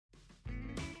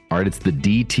All right, it's the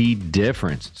DT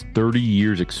difference. It's 30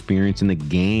 years experience in the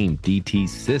game. DT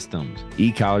Systems.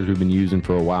 E-collars we've been using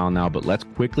for a while now, but let's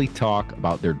quickly talk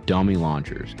about their dummy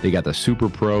launchers. They got the Super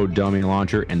Pro dummy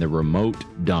launcher and the remote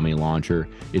dummy launcher.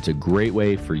 It's a great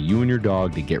way for you and your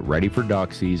dog to get ready for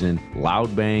duck season.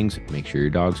 Loud bangs, make sure your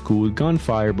dog's cool with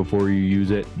gunfire before you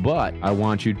use it. But I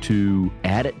want you to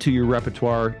add it to your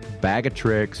repertoire, bag of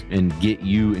tricks, and get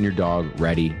you and your dog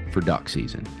ready for duck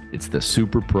season. It's the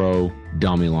Super Pro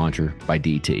dummy launcher by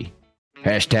DT.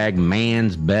 Hashtag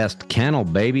man's best kennel,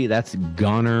 baby. That's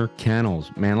Gunner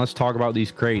Kennels. Man, let's talk about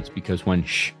these crates because when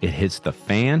it hits the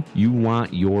fan, you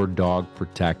want your dog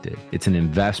protected. It's an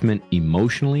investment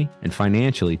emotionally and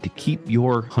financially to keep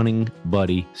your hunting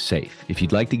buddy safe. If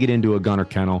you'd like to get into a Gunner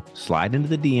Kennel, slide into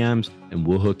the DMs and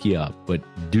we'll hook you up. But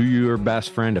do your best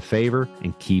friend a favor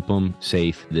and keep them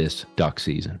safe this duck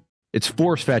season. It's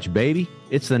force fetch, baby.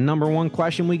 It's the number one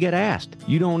question we get asked.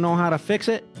 You don't know how to fix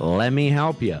it? Let me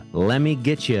help you. Let me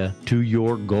get you to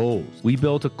your goals. We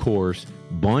built a course,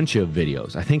 bunch of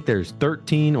videos. I think there's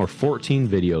 13 or 14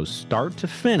 videos start to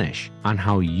finish on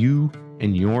how you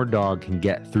and your dog can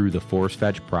get through the force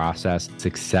fetch process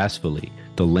successfully.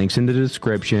 The link's in the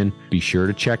description. Be sure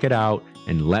to check it out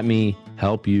and let me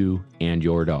help you and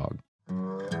your dog.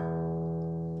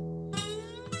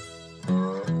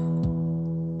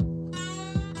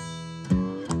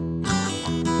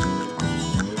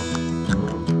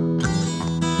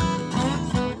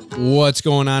 What's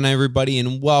going on, everybody,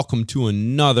 and welcome to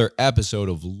another episode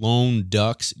of Lone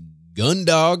Duck's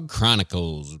Gundog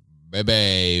Chronicles.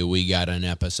 Baby, we got an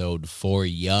episode for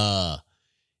ya.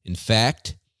 In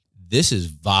fact, this is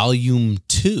volume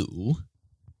 2,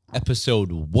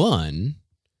 episode 1,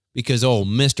 because old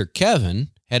Mr. Kevin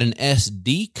had an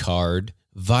SD card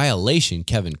violation.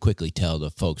 Kevin, quickly tell the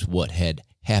folks what had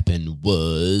happened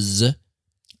was.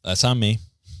 That's on me.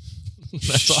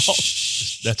 That's all.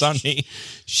 That's on me.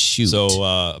 Shoot. So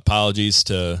apologies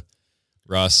to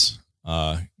Russ.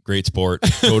 Great sport.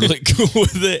 Totally cool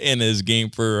with it in his game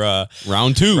for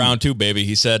round 2. Round 2, baby.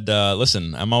 He said,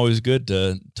 listen, I'm always good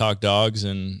to talk dogs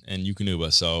and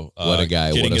Eukanuba. So what a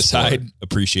guy. Kidding what a aside, sport.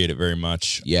 Appreciate it very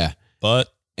much. Yeah. But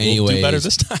anyways, we'll do better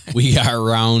this time. We got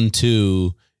round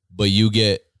 2, but you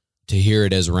get to hear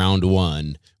it as round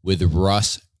 1 with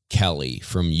Russ Kelly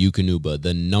from Eukanuba,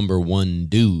 the number 1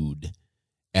 dude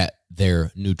at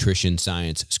their nutrition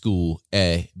science school,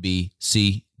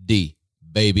 ABCD,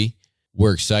 baby.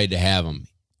 We're excited to have him.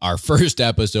 Our first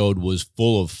episode was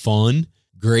full of fun,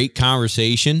 great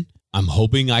conversation. I'm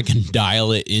hoping I can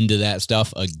dial it into that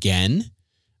stuff again.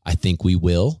 I think we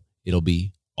will. It'll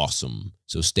be awesome.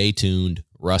 So stay tuned.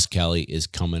 Russ Kelly is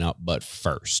coming up, but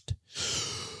first,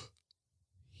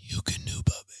 Eukanuba,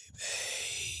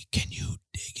 baby. Can you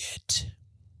dig it?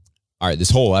 All right,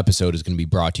 this whole episode is going to be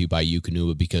brought to you by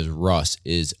Eukanuba because Russ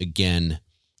is, again,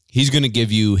 he's going to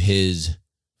give you his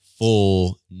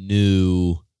full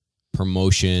new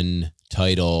promotion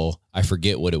title. I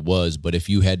forget what it was, but if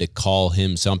you had to call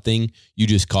him something, you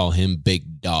just call him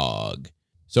Big Dog.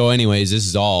 So anyways, this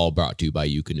is all brought to you by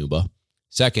Eukanuba.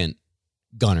 Second,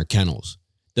 Gunner Kennels,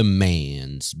 the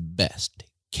man's best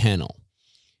kennel.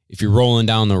 If you're rolling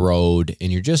down the road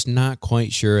and you're just not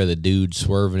quite sure of the dude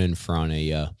swerving in front of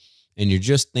you, and you're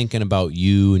just thinking about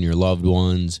you and your loved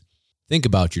ones, think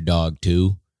about your dog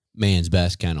too. Man's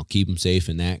best kennel. Keep him safe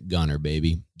in that Gunner,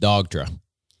 baby. Dogtra.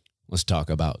 Let's talk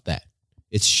about that.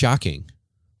 It's shocking.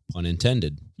 Pun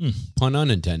intended. Pun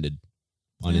unintended.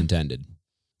 Pun intended.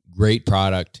 Great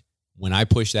product. When I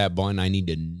push that button, I need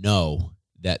to know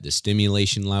that the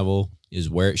stimulation level is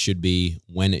where it should be,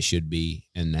 when it should be,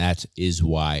 and that is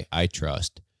why I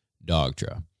trust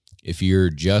Dogtra. If you're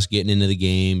just getting into the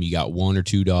game, you got 1 or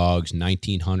 2 dogs,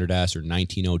 1900S or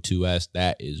 1902S,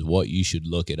 that is what you should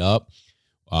look it up.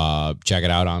 Check it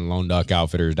out on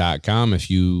LoneDuckOutfitters.com if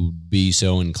you be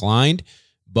so inclined.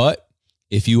 But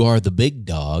if you are the big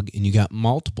dog and you got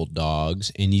multiple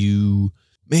dogs and you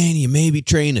maybe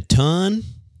train a ton,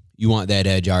 you want that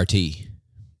Edge RT.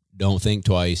 Don't think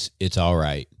twice. It's all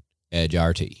right. Edge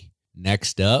RT.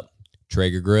 Next up,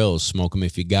 Traeger grills. Smoke them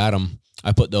if you got them.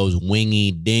 I put those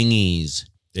wingy dingies.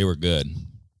 They were good.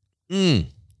 Finger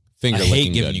I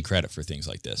hate giving good. you credit for things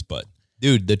like this, but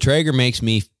dude, the Traeger makes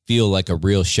me feel like a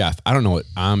real chef. I don't know what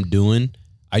I'm doing.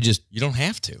 you don't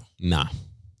have to. No.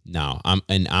 I'm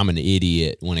an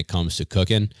idiot when it comes to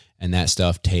cooking, and that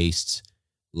stuff tastes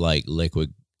like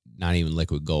liquid, not even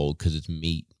liquid gold, because it's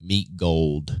meat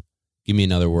gold. Give me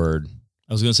another word.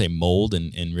 I was going to say mold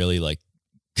and really like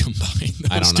combine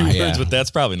I those don't two know, words, yeah. but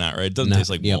that's probably not right. It doesn't taste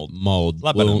like mold. Mold. A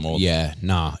lot better than mold. Yeah,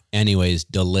 nah. Anyways,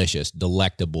 delicious,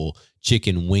 delectable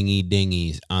chicken wingy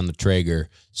dingies on the Traeger.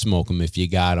 Smoke them if you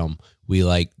got them. We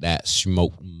like that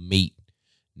smoked meat.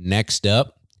 Next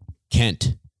up,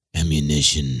 Kent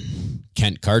Ammunition.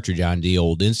 Kent Cartridge on the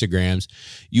old Instagrams.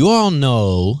 You all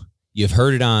know, you've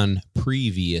heard it on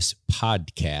previous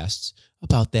podcasts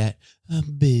about that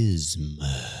bismuth.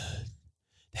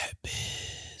 That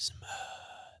bismuth.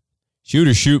 Shoot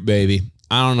or shoot, baby.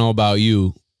 I don't know about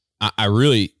you. I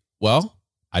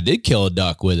did kill a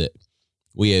duck with it.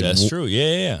 That's true.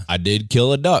 Yeah. I did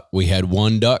kill a duck. We had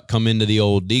one duck come into the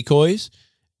old decoys,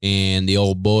 and the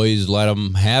old boys let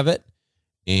them have it,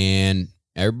 and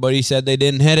everybody said they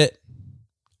didn't hit it.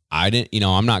 I didn't,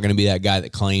 I'm not going to be that guy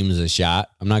that claims a shot.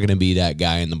 I'm not going to be that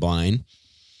guy in the blind.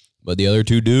 But the other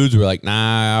two dudes were like,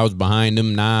 nah, I was behind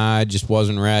him. Nah, I just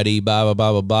wasn't ready. Blah, blah,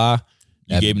 blah, blah, blah.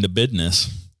 You gave him the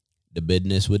bidness. The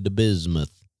bidness with the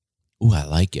bismuth. Ooh, I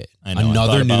like it. I know.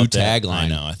 Another new tagline. I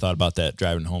know. I thought about that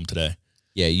driving home today.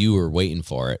 Yeah, you were waiting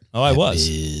for it. Oh, I was.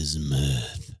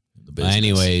 Bismuth. The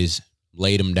anyways,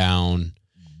 laid him down.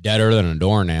 Deader than a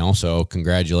doornail, so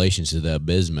congratulations to the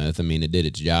bismuth. I mean, it did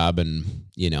its job, and,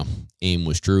 aim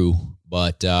was true.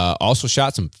 But also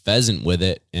shot some pheasant with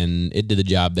it, and it did the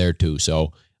job there too.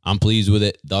 So I'm pleased with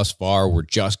it thus far. We're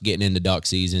just getting into duck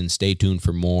season. Stay tuned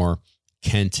for more.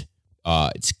 Kent,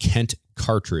 it's Kent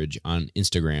Cartridge on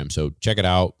Instagram. So check it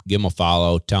out. Give him a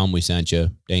follow. Tell him we sent you.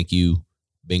 Thank you.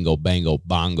 Bingo, bango,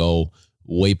 bongo.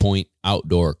 Waypoint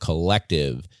Outdoor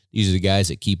Collective. These are the guys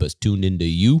that keep us tuned into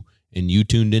you, and you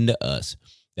tuned into us.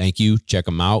 Thank you. Check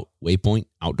them out. Waypoint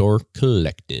Outdoor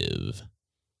Collective.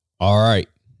 All right.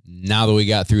 Now that we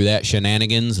got through that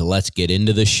shenanigans, let's get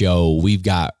into the show. We've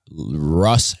got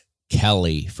Russ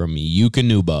Kelly from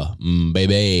Eukanuba.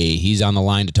 Baby, he's on the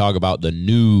line to talk about the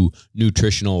new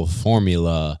nutritional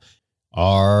formula.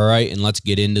 All right, and let's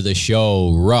get into the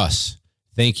show. Russ,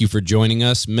 thank you for joining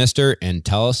us, mister, and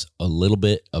tell us a little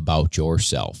bit about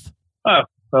yourself.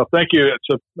 Well, thank you.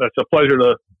 It's a pleasure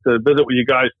to visit with you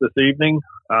guys this evening.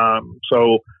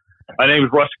 So my name is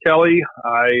Russ Kelly.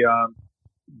 I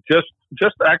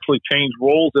just actually changed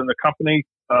roles in the company,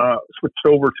 switched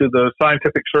over to the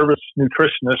scientific service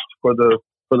nutritionist for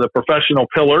the professional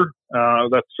pillar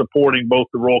that's supporting both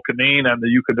the Royal Canin and the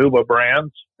Eukanuba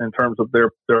brands in terms of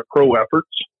their pro efforts.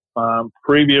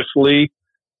 Previously,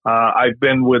 I've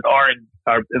been with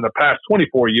in the past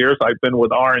 24 years, I've been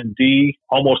with R&D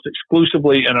almost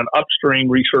exclusively in an upstream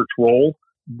research role.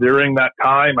 During that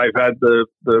time, I've had the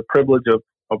privilege of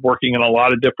working in a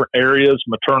lot of different areas: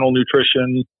 maternal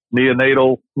nutrition,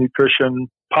 neonatal nutrition,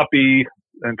 puppy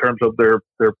in terms of their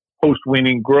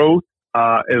post-weaning growth,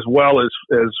 as well as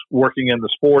working in the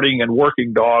sporting and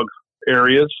working dog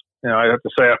areas. I have to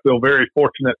say I feel very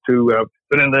fortunate to have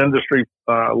been in the industry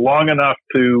long enough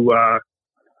to,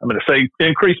 I'm going to say,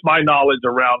 increase my knowledge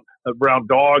around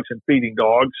dogs and feeding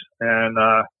dogs. And,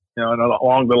 and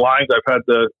along the lines, I've had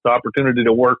the opportunity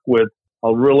to work with a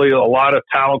lot of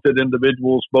talented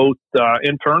individuals, both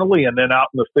internally and then out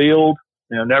in the field.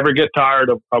 Never get tired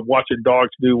of watching dogs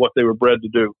do what they were bred to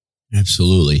do.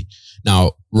 Absolutely.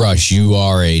 Now, Rush, you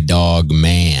are a dog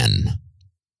man.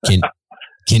 Can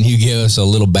you give us a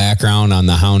little background on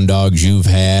the hound dogs you've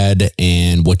had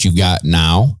and what you've got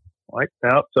now? Right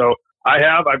now, so I've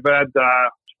had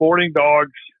sporting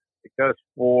dogs because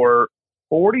for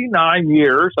 49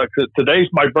 years. Today's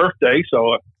my birthday,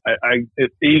 so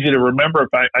it's easy to remember if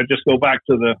I just go back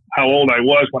to how old I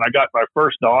was when I got my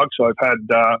first dog. So I've had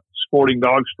sporting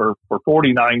dogs for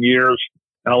 49 years,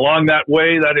 and along that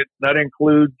way, that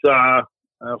includes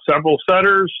several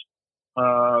setters,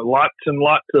 lots and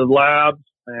lots of labs,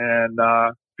 and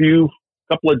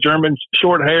couple of German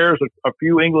short hairs, a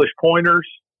few English pointers,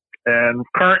 and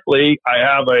currently I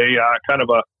have a kind of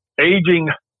a aging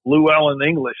Llewellyn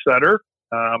English setter.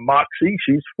 Moxie,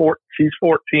 she's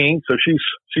 14, so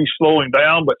she's slowing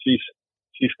down, but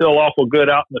she's still awful good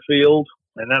out in the field.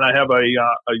 And then I have a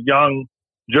young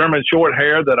German short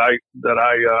hair that I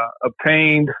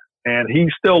obtained, and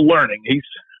he's still learning.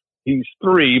 He's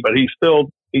 3, but he's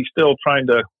still trying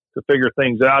to figure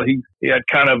things out. He had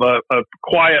kind of a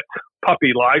quiet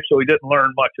puppy life, so he didn't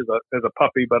learn much as a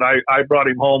puppy. But I brought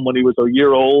him home when he was a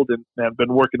year old, and have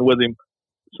been working with him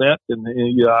since. And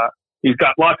he's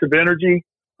got lots of energy,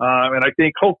 and I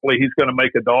think hopefully he's going to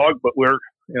make a dog. But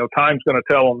time's going to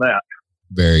tell on that.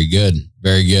 Very good,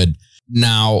 very good.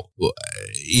 Now,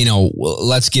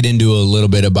 let's get into a little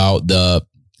bit about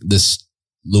this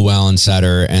Llewellyn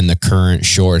setter and the current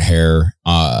short hair.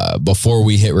 Before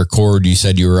we hit record, you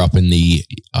said you were up in the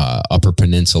Upper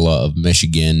Peninsula of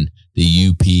Michigan, the the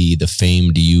UP, the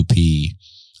famed UP.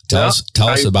 Tell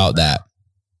us about that.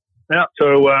 Yeah.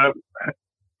 So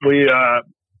we.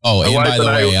 Oh, and by the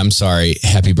way, I'm sorry.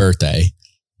 Happy birthday.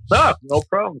 No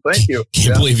problem. Thank you.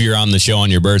 Can't believe you're on the show on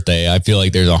your birthday. I feel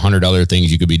like there's 100 other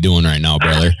things you could be doing right now,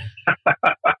 brother.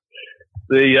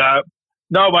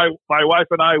 My wife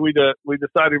and I, we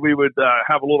decided we would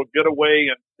have a little getaway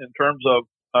in terms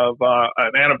of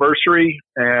an anniversary,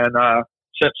 and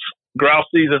since grouse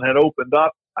season had opened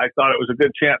up, I thought it was a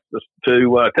good chance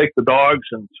to take the dogs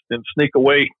and sneak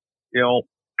away, a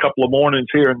couple of mornings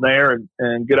here and there,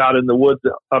 and get out in the woods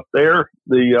up there.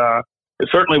 It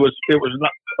certainly was. It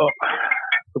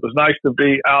was nice to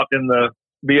be out in the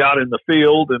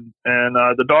field, and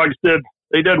the dogs did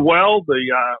well.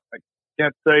 I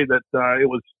can't say that it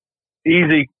was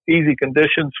easy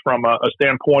conditions from a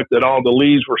standpoint that all the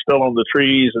leaves were still on the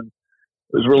trees, and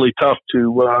it was really tough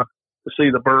to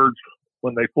see the birds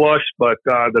when they flushed. But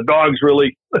the dogs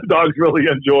really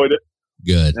enjoyed it.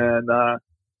 Good.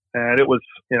 And it was,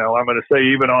 I'm going to say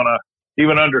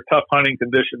even under tough hunting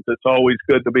conditions, it's always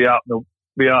good to be out in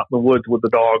the woods with the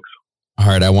dogs. All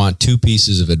right, I want 2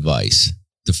 pieces of advice.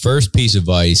 The first piece of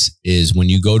advice is when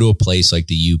you go to a place like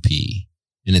the UP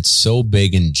and it's so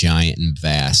big and giant and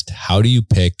vast, how do you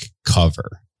pick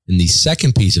cover? And the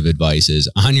second piece of advice is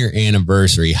on your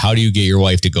anniversary, how do you get your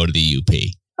wife to go to the UP?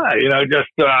 Well,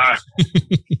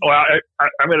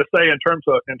 I'm going to say in terms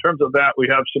of that, we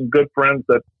have some good friends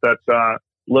that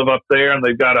live up there, and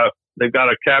they've got a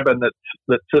cabin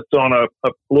that sits on a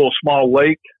little small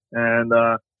lake, and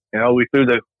we threw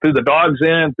the dogs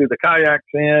in, threw the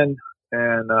kayaks in,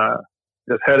 and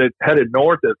just headed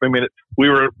north. We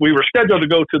were scheduled to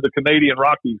go to the Canadian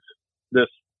Rockies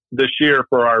this year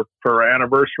for our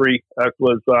anniversary. That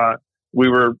was we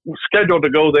were scheduled to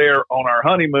go there on our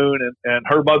honeymoon, and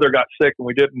her mother got sick, and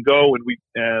we didn't go.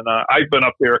 And I've been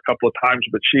up there a couple of times,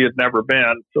 but she had never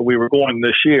been, so we were going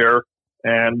this year.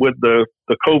 And with the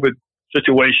COVID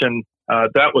situation,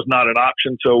 that was not an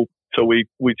option. So we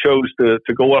chose to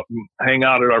go up and hang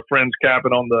out at our friend's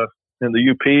cabin in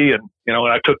the UP, and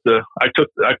I took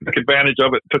advantage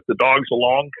of it, took the dogs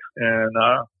along, and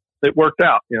it worked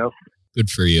out. Good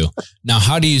for you. Now,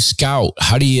 how do you scout?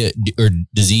 Or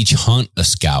does each hunt a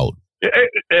scout?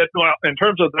 Well, in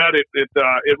terms of that,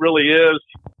 it really is.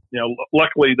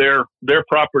 Luckily their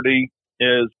property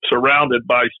is surrounded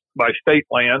by state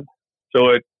land,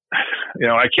 so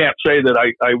I can't say that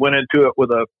I went into it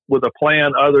with a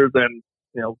plan other than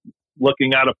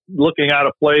looking at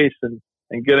a place and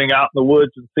getting out in the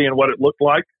woods and seeing what it looked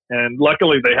like. And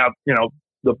luckily they have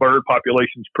the bird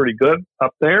population's pretty good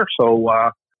up there,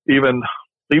 so even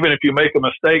if you make a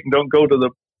mistake and don't go to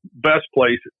the best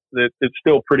place, it's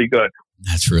still pretty good.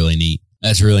 That's really neat.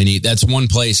 That's one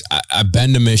place I've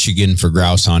been to Michigan for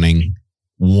grouse hunting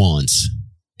once,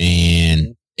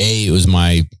 and it was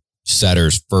my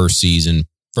setter's first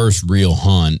real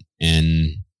hunt,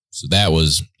 and so that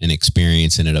was an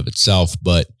experience in and of itself.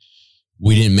 But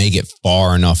we didn't make it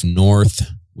far enough north.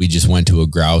 We just went to a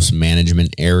grouse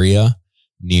management area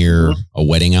near a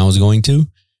wedding I was going to,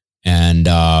 and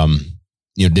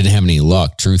didn't have any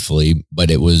luck, truthfully.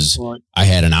 But it was I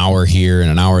had an hour here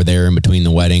and an hour there in between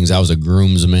the weddings. I was a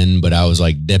groomsman, but I was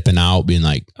like dipping out, being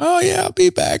like, "Oh yeah, I'll be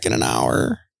back in an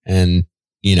hour," and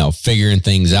figuring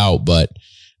things out. But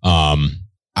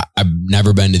I've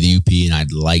never been to the UP, and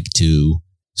I'd like to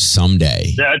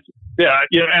someday.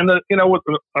 Yeah, and what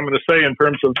I'm going to say in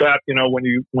terms of that, when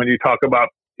you talk about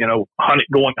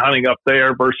going hunting up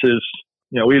there versus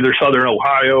either Southern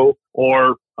Ohio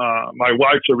or my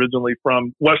wife's originally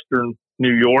from Western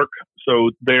New York,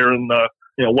 so they're in the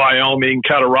Wyoming,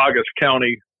 Cattaraugus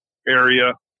County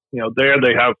area. There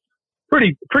they have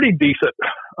pretty decent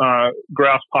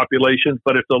grouse populations,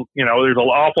 but there's an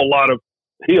awful lot of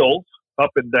hills up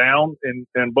and down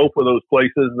in both of those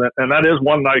places, and that is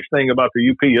one nice thing about the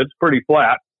UP. It's pretty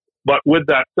flat, but with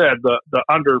that said,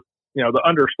 the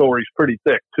understory's pretty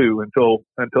thick too until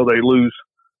they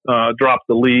drop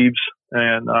the leaves.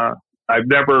 And I've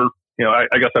never,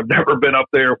 I guess I've never been up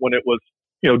there when it was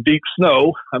deep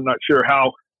snow. I'm not sure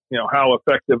how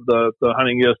effective the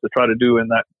hunting is to try to do in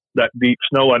that deep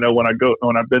snow. I know when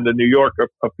I've been to New York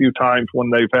a few times when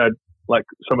they've had like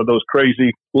some of those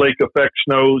crazy lake effect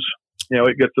snows,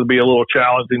 it gets to be a little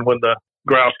challenging when the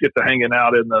grouse get to hanging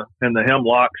out in the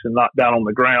hemlocks and not down on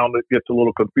the ground. It gets a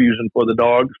little confusing for the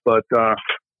dogs, but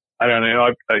I don't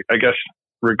know. I guess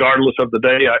regardless of the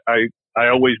day, I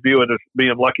always view it as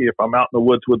being lucky if I'm out in the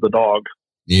woods with the dog.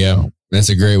 Yeah, that's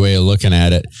a great way of looking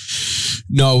at it.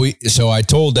 No, so I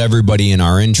told everybody in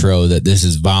our intro that this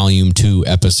is volume 2,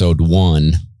 episode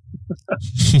 1.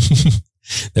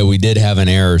 that we did have an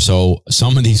error. So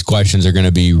some of these questions are going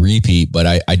to be repeat, but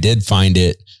I did find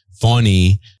it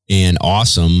funny and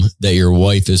awesome that your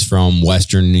wife is from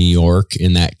Western New York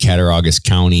in that Cattaraugus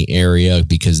County area,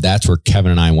 because that's where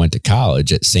Kevin and I went to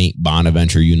college at St.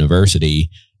 Bonaventure University.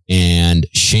 And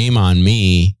shame on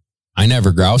me, I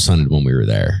never grouse hunted when we were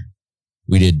there.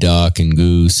 We did duck and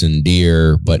goose and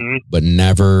deer, but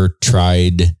never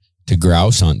tried to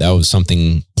grouse hunt. That was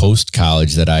something post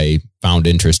college that I found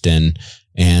interest in.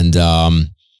 And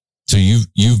so you've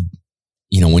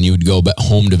when you would go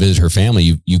home to visit her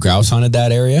family, you grouse hunted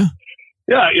that area?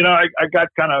 Yeah, I got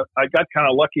kind of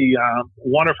lucky.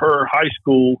 One of her high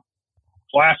school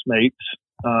classmates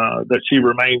that she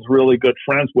remains really good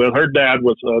friends with. Her dad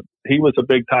was a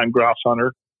big time grouse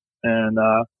hunter, and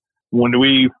when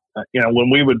we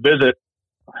would visit,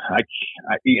 I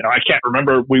can't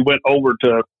remember. We went over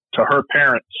to her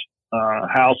parents'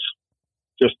 house.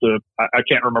 I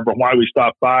can't remember why we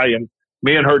stopped by, and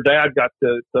me and her dad got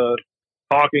to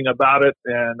talking about it,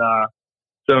 and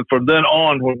so from then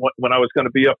on, when I was going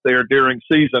to be up there during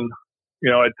season,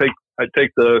 I'd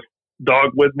take the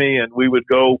dog with me, and we would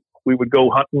go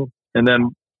hunting. And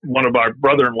then one of our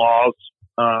brother-in-laws,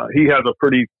 he has a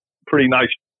pretty nice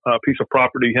piece of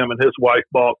property him and his wife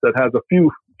bought that has a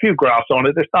few grouse on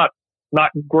it. It's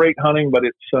not great hunting, but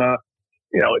it's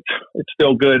it's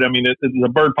still good. I mean, the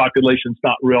bird population's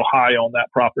not real high on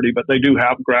that property, but they do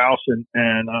have grouse, and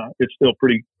it's still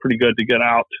pretty good to get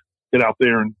out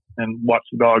there and watch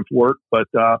the dogs work. But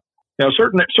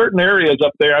certain areas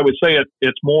up there, I would say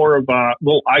it's more of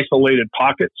little isolated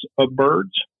pockets of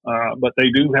birds. But they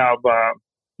do have,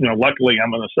 luckily,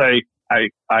 I'm going to say I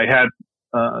had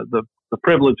the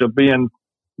privilege of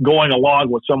going along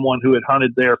with someone who had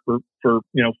hunted there for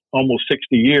almost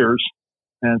 60 years.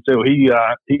 And so he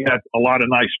had a lot of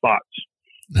nice spots.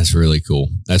 That's really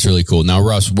cool. Now,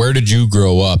 Russ, where did you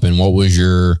grow up, and what was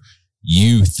your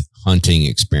youth hunting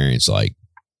experience like?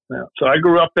 Yeah, so I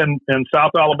grew up in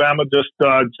South Alabama, just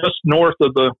north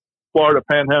of the Florida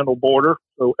Panhandle border,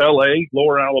 so L.A.,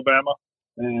 Lower Alabama,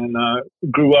 and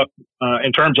grew up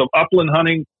in terms of upland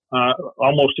hunting,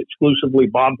 almost exclusively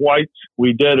bobwhites.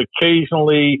 We did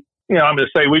occasionally,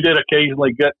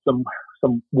 get some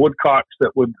woodcocks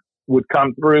that would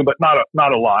come through, but not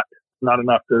a lot, not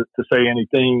enough to say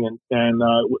anything. And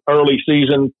early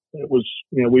season, it was,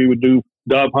 we would do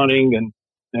dove hunting,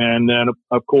 and then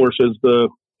of course, as the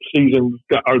season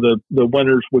or the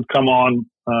winters would come on,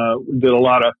 we did a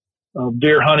lot of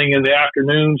deer hunting in the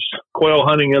afternoons, quail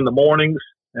hunting in the mornings.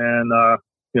 And,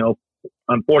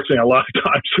 unfortunately, a lot of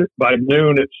times by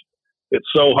noon, it's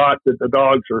so hot that the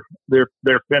dogs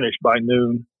they're finished by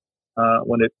noon,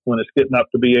 when it's getting up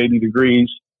to be 80 degrees.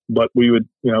 But we would,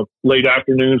 late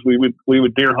afternoons, we would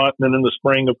deer hunt. And then in the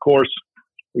spring, of course,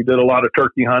 we did a lot of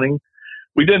turkey hunting.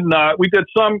 We did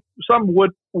some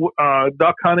wood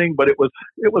duck hunting, but it was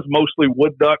mostly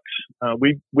wood ducks.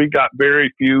 We got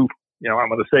very few, I'm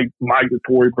going to say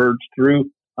migratory birds through.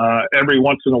 Every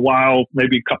once in a while,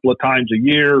 maybe a couple of times a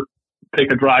year,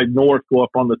 take a drive north, go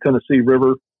up on the Tennessee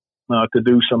River to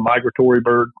do some migratory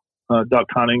bird duck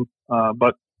hunting.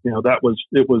 But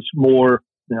it was more.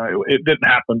 It didn't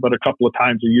happen, but a couple of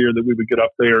times a year that we would get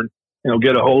up there and,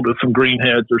 get a hold of some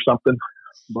greenheads or something.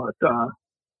 But,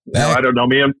 I don't know,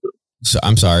 man. So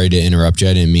I'm sorry to interrupt you.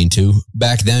 I didn't mean to.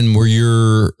 Back then, were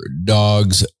your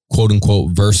dogs, quote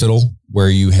unquote, versatile, where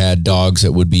you had dogs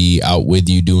that would be out with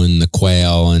you doing the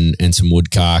quail and some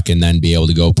woodcock and then be able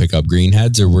to go pick up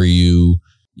greenheads? Or were you,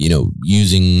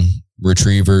 using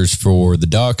retrievers for the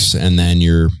ducks and then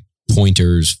your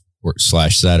pointers /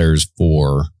 setters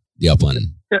for the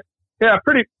upland? Yeah,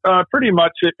 pretty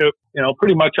much.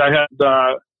 Pretty much. I had.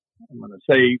 I'm going to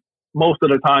say most of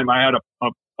the time I had a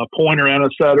pointer and a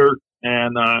setter,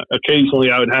 and occasionally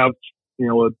I would have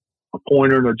a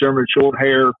pointer and a German short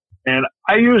hair, and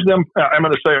I use them. I'm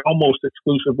going to say almost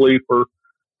exclusively for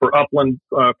upland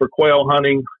for quail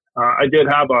hunting. I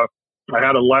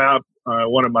had a lab.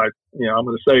 One of my I'm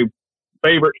going to say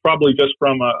favorites, probably just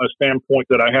from a standpoint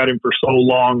that I had him for so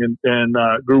long and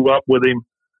grew up with him,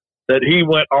 that he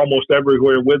went almost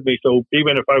everywhere with me. So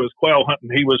even if I was quail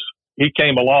hunting, he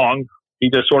came along. He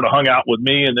just sort of hung out with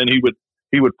me, and then he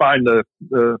would find the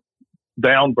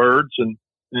down birds, and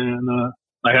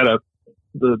I had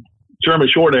the German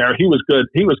short hair. He was good.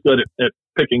 He was good at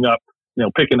picking up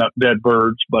dead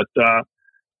birds. But I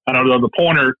don't know, the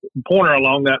pointer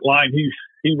along that line. He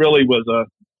really was a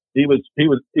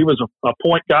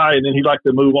point guy, and then he'd like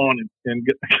to move on and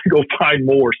go find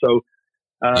more. So.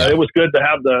 It was good to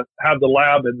have the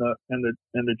lab and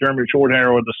the German short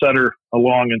hair or the setter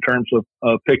along in terms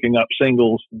of picking up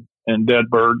singles and dead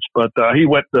birds. But he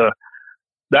went to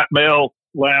that male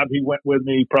lab, he went with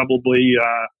me probably,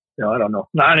 I don't know,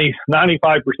 95%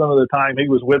 of the time he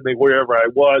was with me wherever I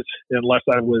was, unless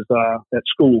I was at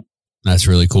school. That's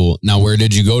really cool. Now, where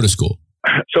did you go to school?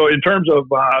 So in terms of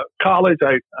college,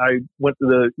 I went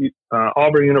to the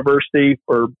Auburn University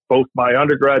for both my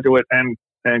undergraduate and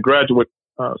graduate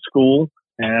school.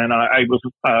 And I was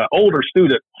an older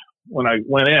student when I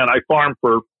went in. I farmed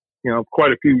for,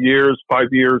 quite a few years, 5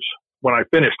 years when I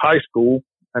finished high school.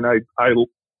 And I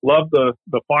loved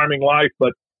the farming life,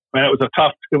 but man, it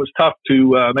was tough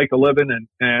to make a living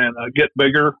and get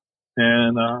bigger.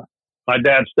 And my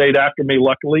dad stayed after me,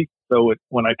 luckily. So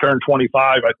when I turned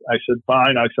 25, I said,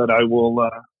 fine. I said, I will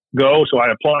go. So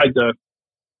I applied to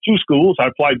 2 schools. I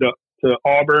applied to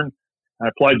Auburn. I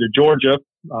applied to Georgia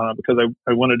because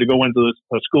I wanted to go into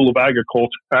the School of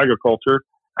Agriculture.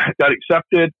 I got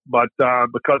accepted, but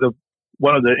because of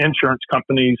one of the insurance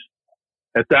companies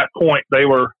at that point, they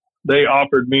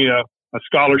offered me a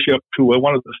scholarship to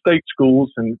one of the state schools.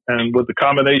 And with the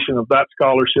combination of that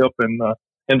scholarship and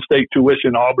in-state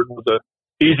tuition, Auburn was an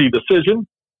easy decision.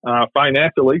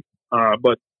 Financially,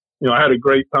 but I had a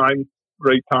great time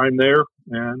there,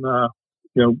 and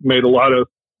made a lot of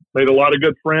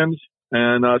good friends,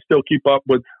 and still keep up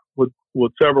with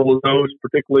several of those.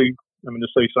 Particularly, I'm going to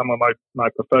say some of my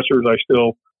professors I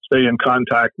still stay in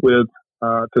contact with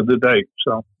to the day.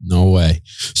 So no way.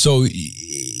 So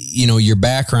your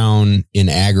background in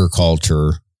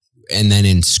agriculture, and then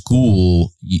in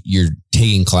school you're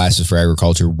taking classes for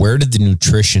agriculture. Where did the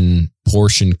nutrition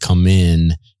portion come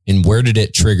in? And where did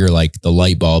it trigger like the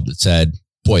light bulb that said,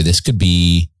 boy, this could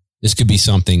be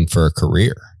something for a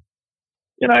career?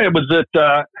 It was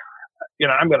that,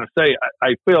 I'm going to say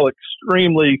I feel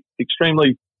extremely,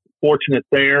 extremely fortunate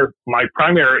there. My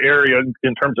primary area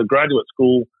in terms of graduate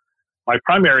school, my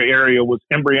primary area was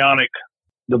embryonic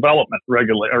development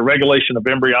regulation of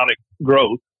embryonic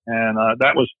growth. And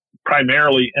that was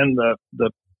primarily in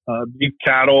the beef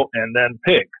cattle and then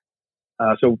pig.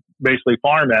 So basically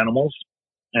farm animals.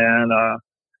 And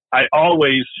I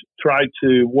always tried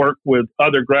to work with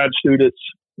other grad students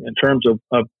in terms of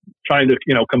trying to,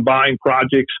 combine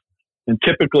projects. And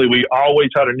typically we always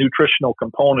had a nutritional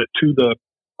component to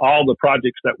all the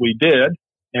projects that we did.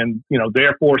 And,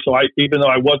 therefore, so even though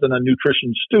I wasn't a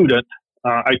nutrition student,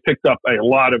 I picked up a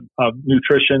lot of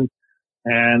nutrition.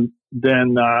 And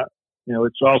then,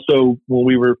 it's also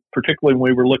particularly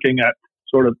when we were looking at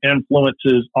sort of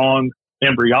influences on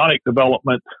embryonic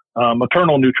development,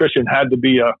 maternal nutrition had to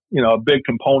be a big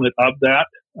component of that.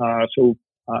 So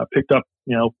I picked up,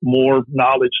 more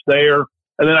knowledge there.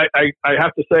 And then I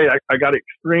have to say, I got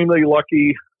extremely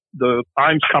lucky. The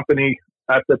IMES company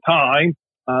at the time,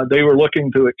 they were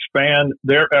looking to expand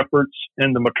their efforts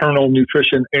in the maternal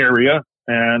nutrition area.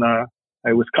 And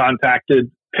I was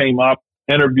contacted, came up,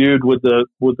 interviewed with the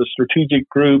strategic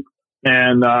group.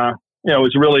 And, it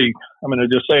was really, I'm going to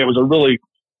just say it was a really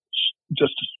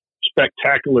just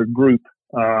spectacular group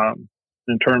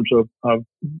in terms of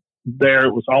there.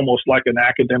 It was almost like an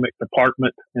academic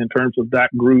department in terms of that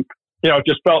group. It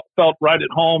just felt right at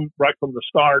home right from the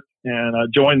start,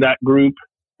 and joined that group,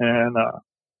 and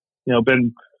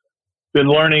been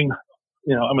learning.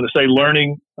 I'm going to say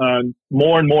learning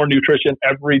more and more nutrition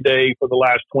every day for the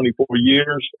last 24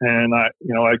 years, and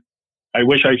I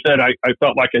wish I said I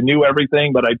felt like I knew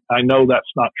everything, but I know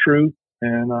that's not true,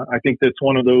 and I think that's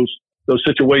one of those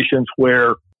situations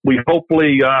where we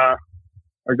hopefully are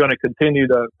going to continue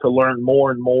to learn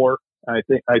more and more. I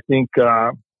think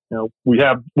we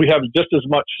have just as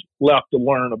much left to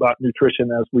learn about nutrition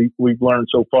as we've learned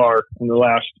so far in the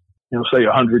last say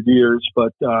 100 years.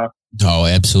 But oh,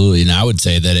 absolutely. And I would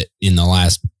say that in the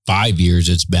last 5 years,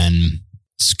 it's been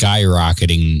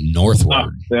skyrocketing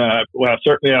northward. Well,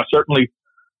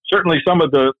 certainly some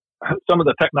of the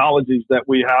technologies that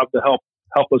we have to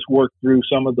help us work through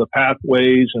some of the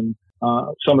pathways and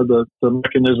some of the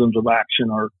mechanisms of action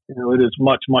are, it is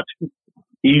much, much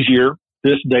easier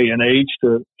this day and age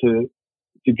to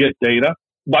get data.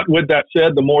 But with that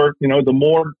said, the more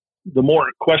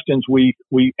questions we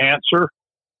answer,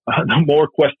 the more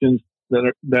questions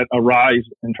that arise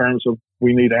in terms of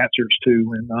we need answers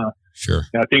to. And sure,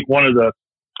 I think one of the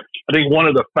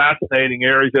fascinating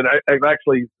areas that I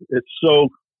actually, it's so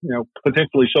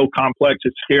potentially so complex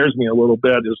it scares me a little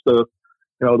bit, is the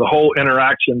whole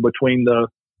interaction between the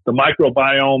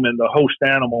microbiome and the host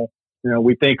animal.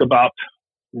 We think about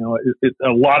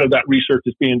a lot of that research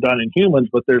is being done in humans,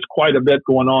 but there's quite a bit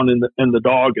going on in the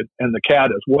dog and the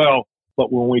cat as well.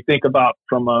 But when we think about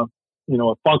from a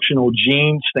functional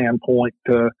gene standpoint,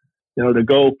 to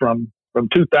go from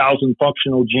 2,000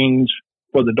 functional genes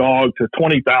for the dog to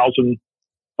 20,000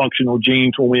 functional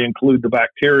genes when we include the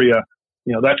bacteria,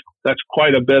 that's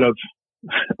quite a bit of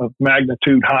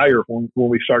magnitude higher when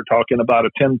we start talking about a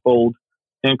tenfold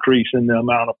increase in the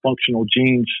amount of functional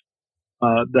genes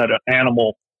that an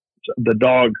animal, the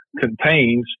dog,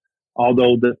 contains,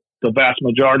 although the vast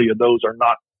majority of those are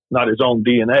not his own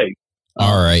DNA.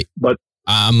 All right. But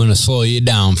I'm going to slow you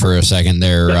down for a second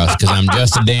there, Russ, because I'm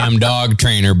just a damn dog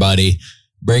trainer, buddy.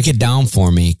 Break it down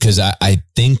for me, because I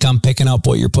think I'm picking up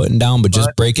what you're putting down, but just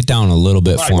break it down a little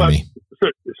bit for me.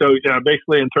 So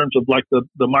basically, in terms of like the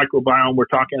microbiome, we're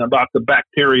talking about the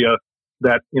bacteria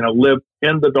that live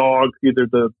in the dog, either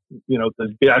the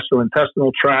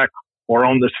gastrointestinal tract or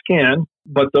on the skin.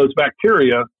 But those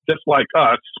bacteria, just like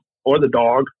us or the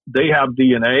dog, they have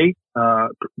DNA.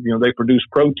 They produce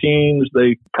proteins,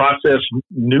 they process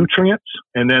nutrients,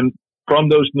 and then from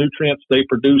those nutrients, they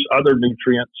produce other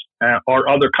nutrients or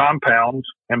other compounds.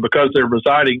 And because they're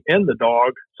residing in the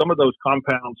dog, some of those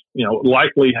compounds,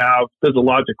 likely have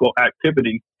physiological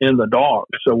activity in the dog.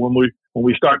 So when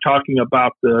we start talking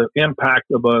about the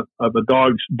impact of a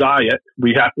dog's diet,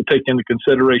 we have to take into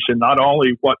consideration not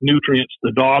only what nutrients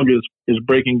the dog is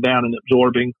breaking down and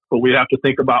absorbing, but we have to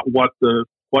think about what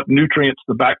nutrients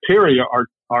the bacteria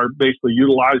are basically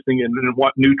utilizing and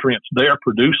what nutrients they're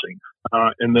producing,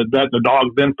 and that the dog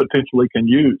then potentially can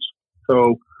use.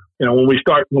 So, when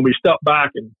we step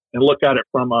back and look at it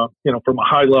from a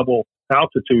high level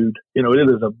altitude, it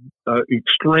is a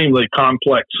extremely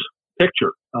complex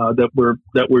picture that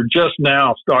we're just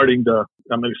now starting to,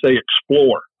 I'm going to say,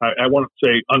 explore. I won't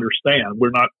say understand. We're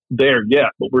not there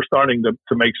yet, but we're starting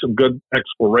to make some good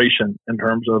exploration in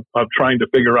terms of trying to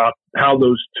figure out how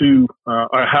those two,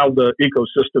 how the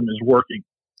ecosystem is working.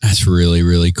 That's really,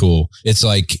 really cool. It's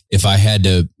like, if I had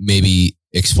to maybe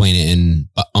explain it in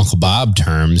Uncle Bob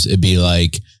terms, it'd be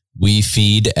like, we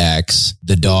feed X,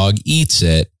 the dog eats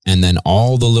it, and then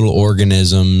all the little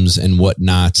organisms and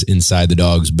whatnots inside the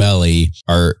dog's belly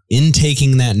are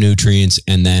intaking that nutrients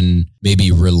and then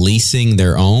maybe releasing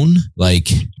their own. Like,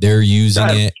 they're using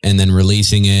it and then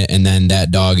releasing it, and then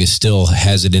that dog still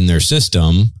has it in their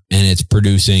system, and it's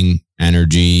producing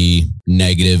energy,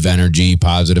 negative energy,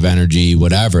 positive energy,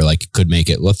 whatever. Like, it could make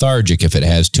it lethargic if it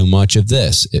has too much of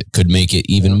this. It could make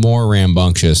it even more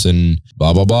rambunctious and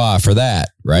blah, blah, blah for that,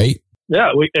 right?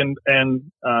 Yeah, when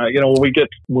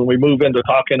we move into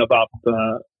talking about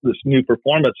this new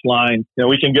performance line,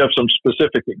 we can give some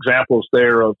specific examples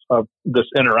there of this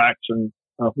interaction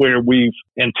where we've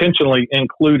intentionally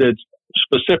included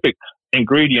specific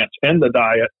ingredients in the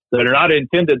diet that are not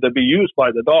intended to be used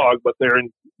by the dog, but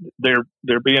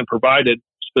they're being provided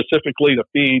specifically to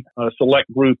feed a select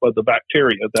group of the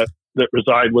bacteria that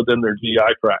reside within their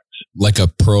GI tracts. Like a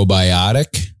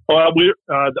probiotic? Well,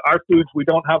 our foods, we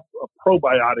don't have a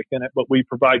probiotic in it, but we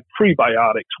provide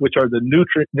prebiotics, which are the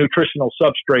nutritional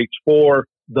substrates for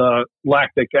the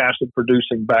lactic acid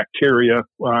producing bacteria.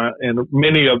 And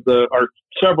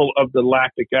several of the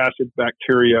lactic acid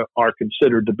bacteria are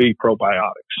considered to be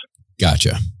probiotics.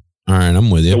 Gotcha. All right, I'm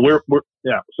with you.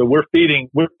 So we're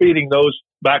feeding those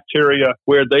bacteria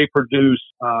where they produce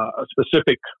a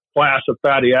specific class of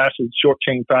fatty acids, short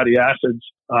chain fatty acids.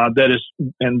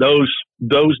 And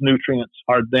those nutrients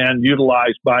are then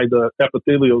utilized by the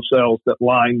epithelial cells that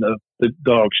line the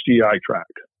dog's GI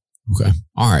tract. Okay.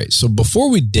 All right. So before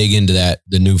we dig into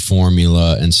the new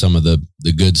formula and some of the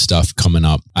good stuff coming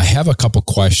up, I have a couple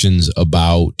questions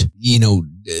about,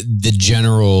 the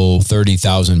general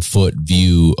 30,000 foot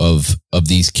view of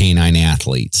these canine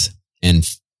athletes and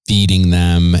feeding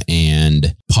them,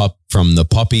 and from the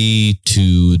puppy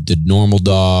to the normal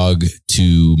dog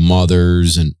to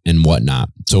mothers and whatnot.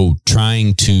 So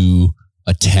trying to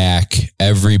attack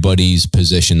everybody's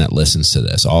position that listens to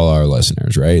this, all our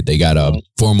listeners, right? They got a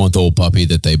 4-month-old puppy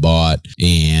that they bought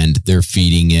and they're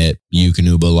feeding it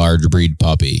Eukanuba large breed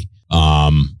puppy. I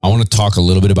want to talk a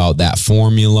little bit about that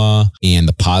formula and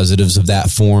the positives of that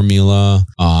formula.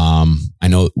 I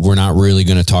know we're not really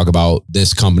going to talk about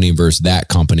this company versus that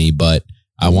company, but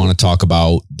I want to talk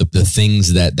about the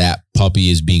things that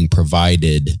puppy is being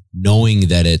provided, knowing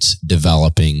that it's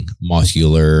developing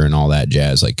muscular and all that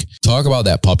jazz. Like, talk about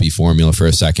that puppy formula for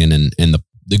a second and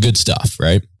the good stuff,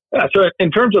 right? Yeah. So in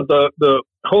terms of the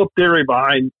whole theory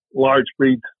behind large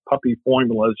breed puppy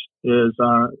formulas is,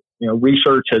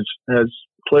 research has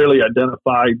clearly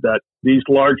identified that these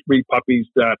large breed puppies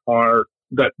that are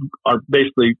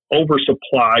basically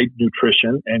oversupplied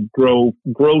nutrition and grow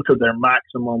to their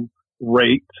maximum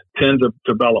rate tend to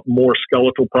develop more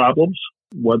skeletal problems,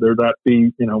 whether that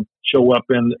be, show up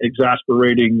in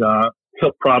exasperating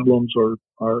hip problems or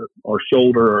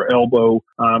shoulder or elbow.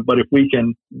 But if we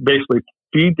can basically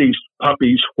feed these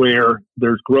puppies where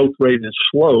their growth rate is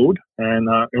slowed. And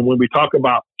when we talk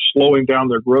about slowing down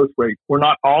their growth rate, we're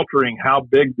not altering how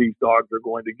big these dogs are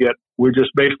going to get. We're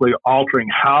just basically altering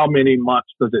how many months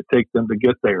does it take them to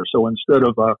get there. So instead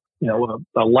of a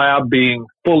lab being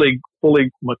fully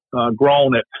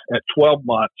grown at 12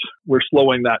 months, we're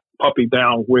slowing that puppy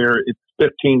down where it's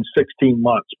 15, 16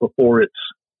 months before it's,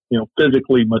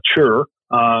 physically mature.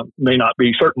 May not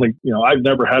be, certainly, I've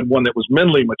never had one that was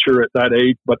mentally mature at that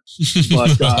age, but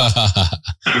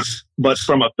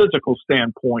from a physical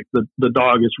standpoint, the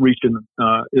dog is reaching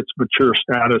its mature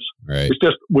status. Right. It's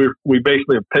just we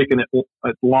basically have taken it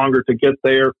longer to get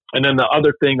there. And then the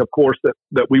other thing, of course,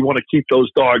 that we want to keep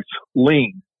those dogs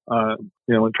lean,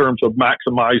 in terms of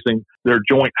maximizing their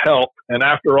joint health. And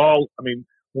after all, I mean,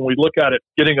 when we look at it,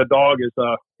 getting a dog is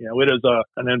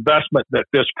an investment that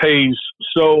just pays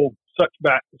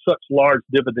such large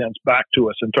dividends back to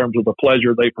us in terms of the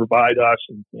pleasure they provide us.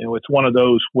 And, it's one of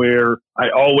those where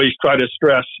I always try to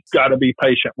stress, got to be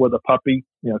patient with a puppy.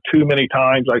 Too many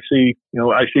times I see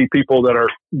people that are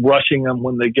rushing them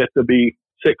when they get to be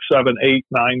 6, 7, 8,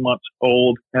 9 months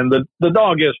old. And the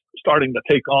dog is starting to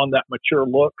take on that mature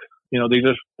look.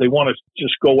 They want to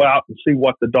just go out and see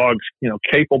what the dog's,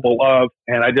 capable of.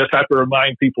 And I just have to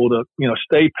remind people to,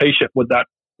 stay patient with that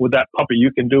puppy.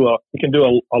 You can do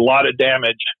a lot of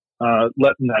damage,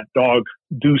 letting that dog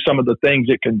do some of the things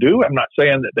it can do. I'm not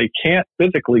saying that they can't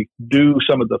physically do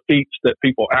some of the feats that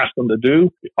people ask them to do.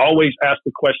 Always ask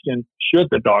the question, should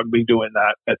the dog be doing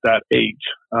that at that age?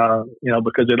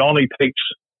 Because it only takes,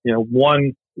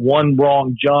 one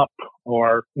wrong jump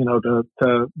or,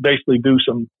 to basically do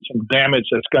some damage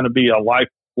that's going to be a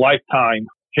lifetime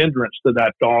hindrance to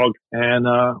that dog. And,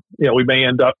 we may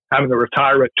end up having to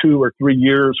retire at 2 or 3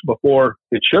 years before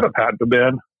it should have had to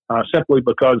been, simply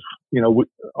because,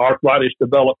 arthritis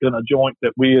developed in a joint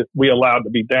that we allowed to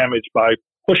be damaged by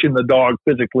pushing the dog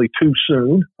physically too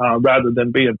soon, rather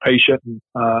than being patient. And,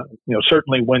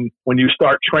 certainly when you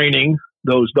start training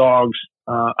those dogs,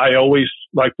 I always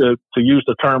like to use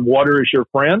the term water is your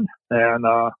friend. And,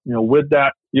 with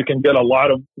that, you can get a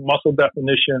lot of muscle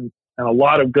definition and a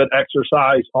lot of good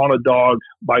exercise on a dog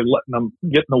by letting them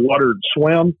get in the water and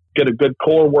swim, get a good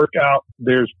core workout.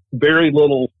 There's very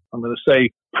little, I'm going to say,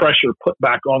 pressure put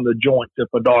back on the joints if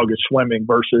a dog is swimming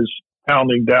versus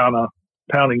pounding out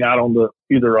on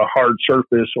either a hard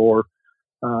surface or,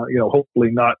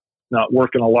 hopefully not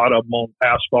working a lot of them on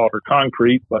asphalt or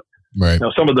concrete, but right.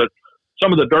 Some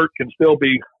of the dirt can still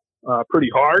be pretty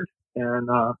hard. And,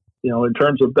 in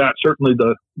terms of that, certainly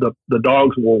the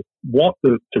dogs will want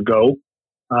to go,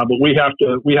 but we have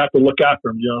to look after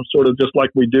them, sort of just like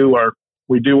we do our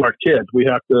kids. We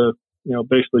have to,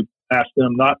 basically ask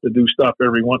them not to do stuff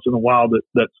every once in a while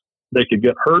that they could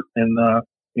get hurt. And,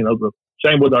 the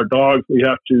same with our dogs. We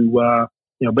have to,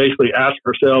 basically ask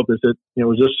ourselves, is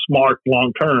this smart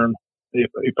long term?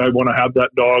 If I want to have that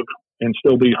dog and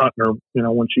still be hunting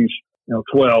her, when she's,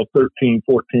 12, 13,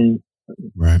 14,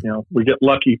 right. We get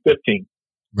lucky 15.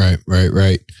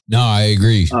 Right. No, I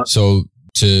agree. So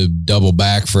to double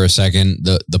back for a second,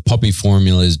 the puppy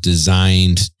formula is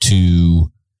designed to,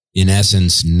 in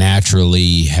essence,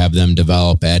 naturally have them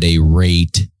develop at a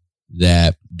rate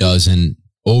that doesn't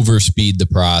overspeed the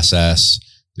process.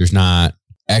 There's not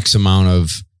X amount of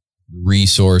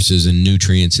resources and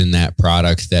nutrients in that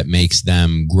product that makes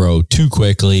them grow too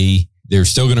quickly. They're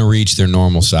still going to reach their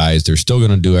normal size. They're still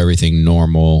going to do everything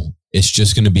normal. It's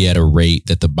just going to be at a rate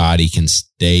that the body can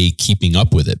stay keeping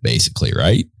up with it, basically,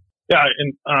 right? Yeah,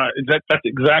 and that's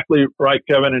exactly right,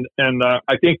 Kevin. And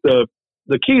I think the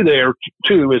key there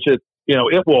too is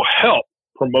it will help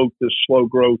promote this slow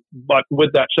growth. But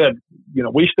with that said,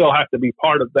 we still have to be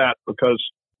part of that because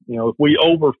if we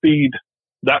overfeed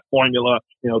that formula,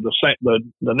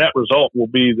 the net result will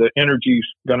be the energy's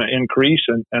going to increase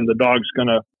and the dog's going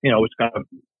to it's going to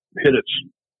hit its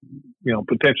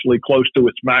potentially close to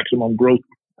its maximum growth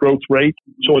rate.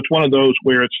 So it's one of those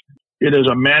where it is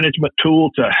a management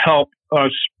tool to help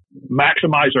us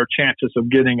maximize our chances of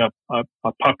getting a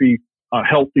puppy, a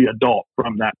healthy adult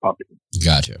from that puppy.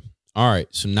 Gotcha. All right.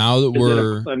 So now that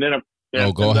we're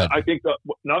go ahead. I think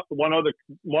one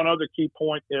other key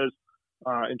point is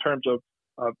in terms of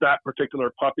that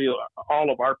particular puppy,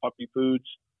 all of our puppy foods,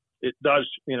 it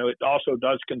also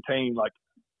does contain like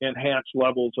enhanced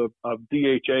levels of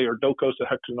DHA or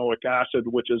docosahexaenoic acid,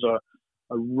 which is a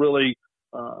really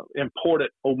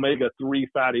important omega-3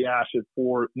 fatty acid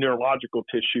for neurological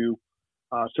tissue.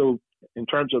 So in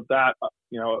terms of that,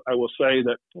 I will say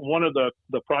that one of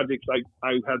the projects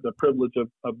I had the privilege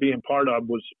of being part of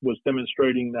was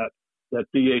demonstrating that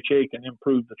DHA can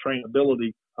improve the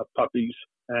trainability of puppies.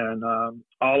 And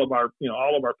all of our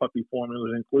puppy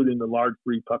formulas, including the large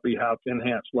breed puppy, have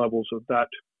enhanced levels of that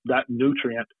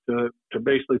nutrient to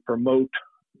basically promote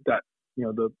that,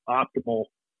 the optimal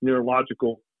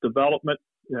neurological development.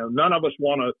 None of us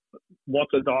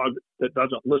wants a dog that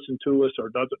doesn't listen to us or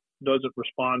doesn't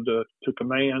respond to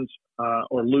commands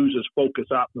or loses focus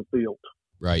out in the field.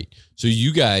 Right. So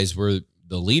you guys were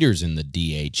the leaders in the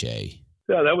DHA.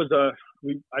 Yeah, that was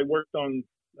I worked on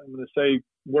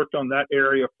that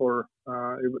area for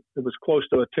it was close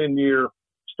to a 10-year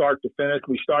start to finish.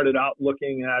 We started out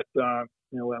looking at I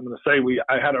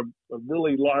had a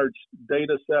really large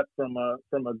data set from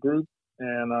a group,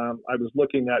 and I was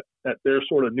looking at their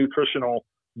sort of nutritional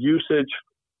usage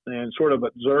and sort of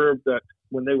observed that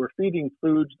when they were feeding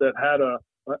foods that had a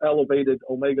elevated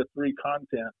omega-3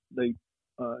 content,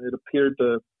 it appeared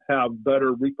to have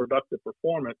better reproductive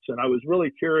performance. And I was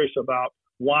really curious about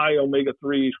why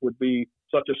omega-3s would be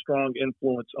such a strong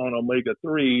influence on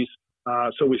omega-3s.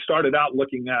 So we started out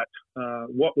looking at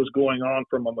what was going on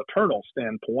from a maternal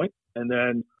standpoint, and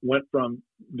then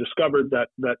discovered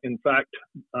that in fact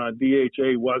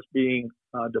DHA was being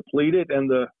depleted in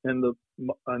the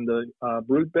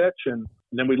brood bitch, and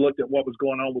then we looked at what was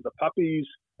going on with the puppies,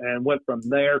 and went from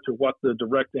there to what the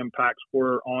direct impacts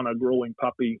were on a growing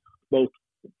puppy, both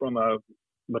from a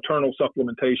maternal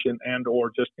supplementation and or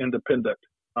just independent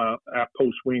at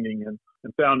post-weaning, and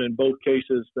found in both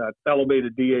cases that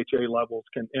elevated DHA levels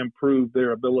can improve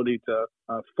their ability to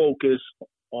focus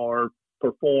or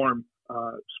perform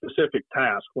specific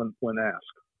tasks when asked.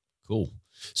 Cool.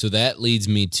 So that leads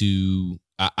me to,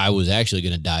 I was actually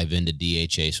going to dive into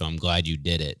DHA, so I'm glad you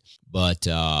did it. But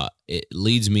it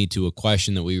leads me to a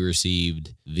question that we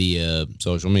received via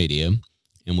social media,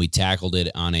 and we tackled it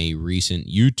on a recent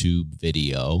YouTube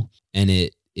video, and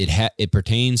it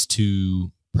pertains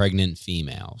to pregnant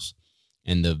females.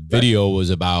 And the video was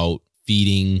about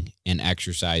feeding and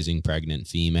exercising pregnant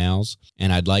females.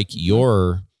 And I'd like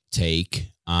your take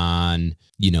on,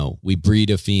 we breed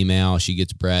a female, she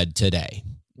gets bred today.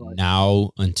 Right.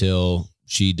 Now until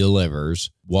she delivers,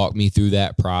 walk me through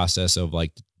that process of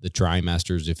like the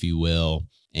trimesters, if you will,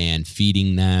 and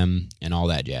feeding them and all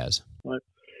that jazz. Right.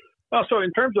 Well, so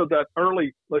in terms of that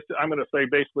early, I'm going to say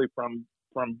basically from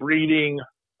breeding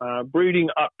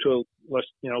up to let's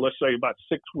say about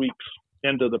 6 weeks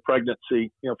into the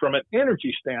pregnancy, from an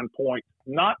energy standpoint,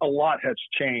 not a lot has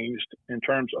changed in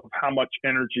terms of how much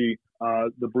energy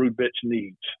the brood bitch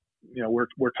needs.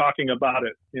 We're talking about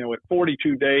it. At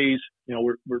 42 days,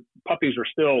 puppies are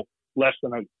still less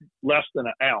than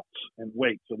an ounce in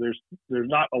weight. So there's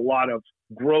not a lot of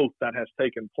growth that has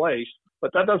taken place.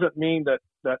 But that doesn't mean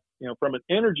that from an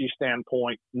energy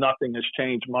standpoint, nothing has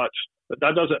changed much. But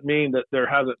that doesn't mean that there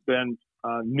hasn't been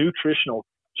nutritional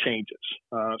changes.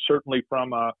 Certainly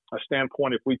from a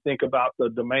standpoint, if we think about the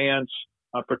demands,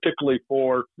 particularly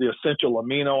for the essential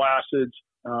amino acids,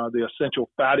 the essential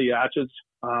fatty acids,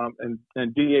 and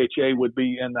DHA would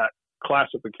be in that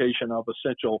classification of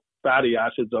essential fatty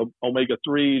acids.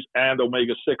 Omega-3s and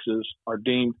omega-6s are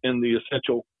deemed in the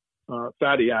essential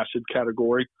fatty acid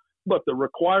category. But the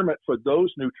requirement for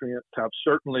those nutrients have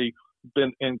certainly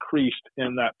been increased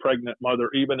in that pregnant mother,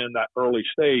 even in that early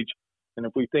stage. And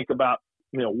if we think about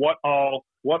what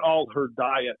all her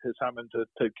diet is having to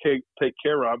take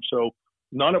care of, so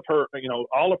none of her,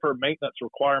 all of her maintenance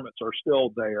requirements are still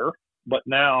there, but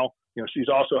now she's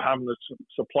also having to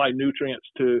supply nutrients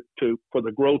for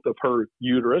the growth of her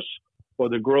uterus, for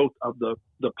the growth of the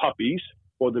puppies,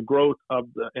 for the growth of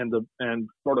and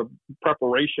sort of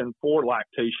preparation for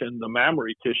lactation, the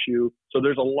mammary tissue. So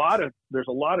there's a lot of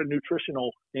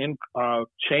nutritional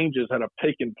changes that have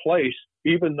taken place,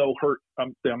 even though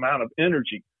the amount of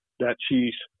energy that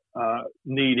she's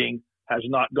needing has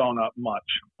not gone up much.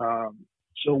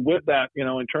 So with that,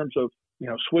 in terms of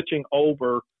switching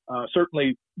over,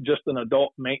 certainly just an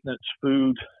adult maintenance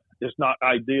food is not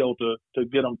ideal to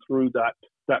get them through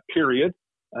that period.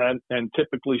 And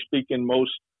typically speaking,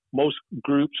 most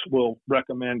groups will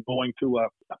recommend going to a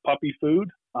puppy food.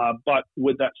 But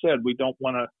with that said, we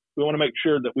want to make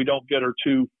sure that we don't get her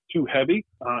too heavy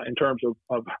in terms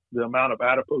of the amount of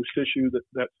adipose tissue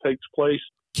that takes place.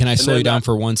 Can I slow you down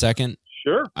for 1 second?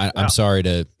 Sure. I'm sorry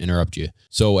to interrupt you.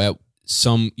 So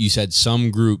you said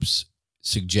some groups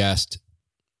suggest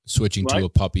switching to a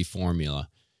puppy formula.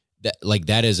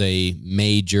 That is a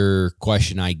major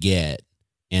question I get,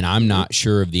 and I'm not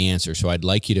sure of the answer. So I'd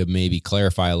like you to maybe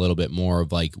clarify a little bit more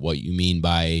of like what you mean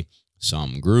by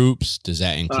some groups. Does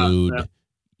that include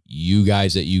you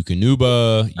guys at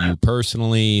Eukanuba, you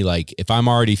personally? Like if I'm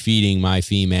already feeding my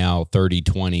female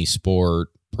 30-20 sport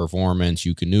performance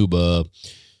Eukanuba,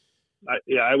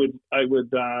 I would,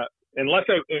 unless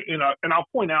and I'll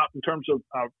point out in terms of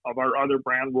our other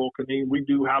brand, Royal Canin,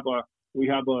 we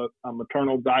have a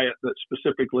maternal diet that's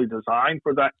specifically designed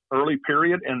for that early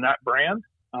period in that brand.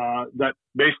 That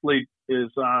basically is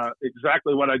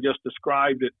exactly what I just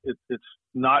described. It's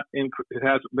not it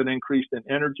hasn't been increased in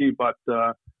energy, but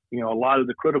a lot of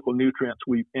the critical nutrients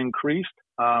we've increased.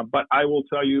 But I will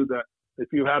tell you that if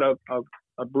you had a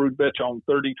brood bitch on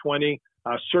 30/20,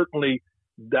 certainly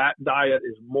that diet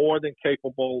is more than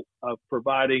capable of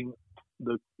providing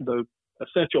the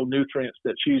essential nutrients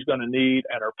that she's going to need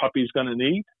and her puppy's going to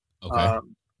need. Okay.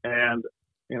 And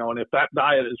if that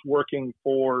diet is working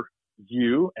for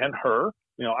you and her,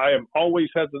 I am always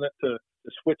hesitant to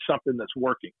switch something that's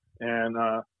working. And,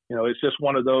 it's just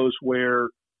one of those where,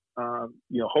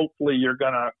 hopefully you're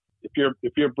going to,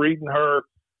 if you're breeding her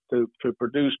to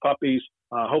produce puppies,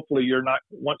 hopefully you're not,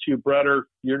 once you bred her,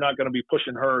 you're not going to be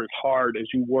pushing her as hard as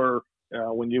you were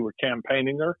when you were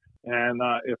campaigning her. And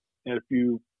if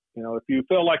you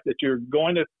feel like that you're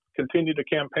going to continue to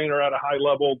campaign her at a high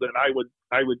level, then I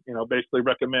would basically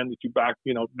recommend that you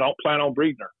don't plan on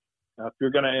breeding her. If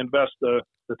you're going to invest the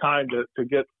time to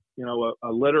get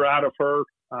a litter out of her,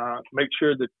 make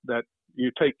sure that you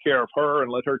take care of her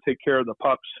and let her take care of the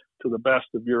pups to the best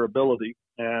of your ability.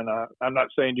 And I'm not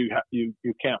saying you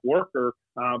can't work her,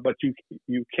 but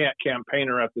you can't campaign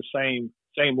her at the same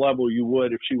level you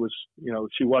would if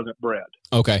she wasn't bred.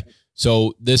 Okay.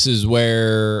 So this is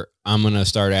where I'm going to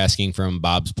start asking from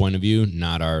Bob's point of view,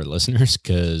 not our listeners,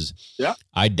 because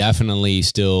I definitely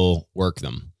still work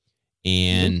them.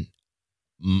 And,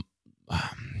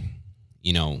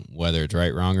 whether it's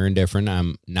right, wrong, or indifferent,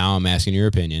 I'm asking your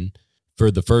opinion.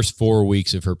 For the first 4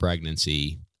 weeks of her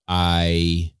pregnancy,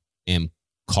 I am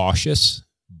cautious,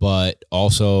 but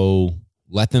also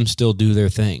let them still do their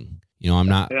thing. I'm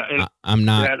not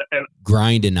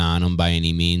grinding on them by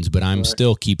any means, but I'm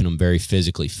still keeping them very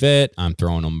physically fit. I'm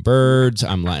throwing them birds.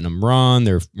 I'm letting them run.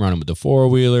 They're running with the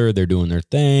 4-wheeler. They're doing their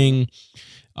thing.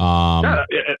 And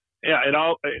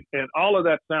all of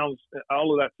that sounds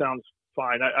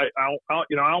fine.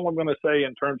 All I'm going to say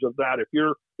in terms of that, if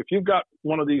you've got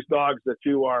one of these dogs that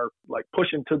you are like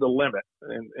pushing to the limit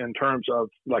in terms of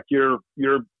like you're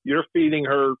feeding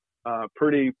her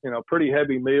pretty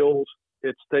heavy meals.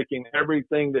 It's taking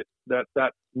everything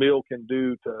that meal can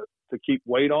do to keep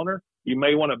weight on her. You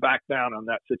may want to back down on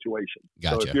that situation.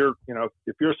 Gotcha. So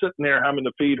if you're sitting there having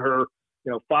to feed her,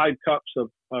 5 cups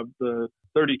of the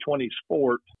 30/20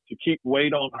 Sport to keep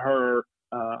weight on her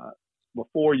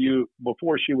before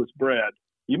she was bred,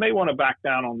 you may want to back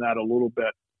down on that a little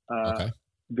bit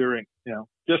during, and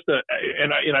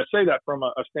I say that from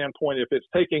a standpoint, if it's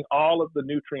taking all of the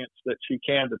nutrients that she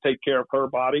can to take care of her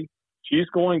body, she's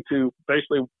going to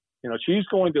basically, she's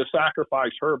going to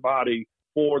sacrifice her body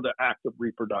for the act of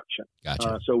reproduction.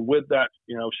 Gotcha. So with that,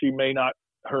 she may not,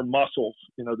 her muscles,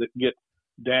 that get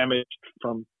damaged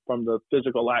from the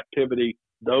physical activity,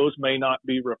 those may not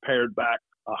be repaired back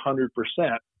 100%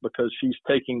 because she's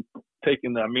taking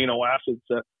the amino acids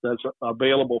that's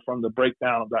available from the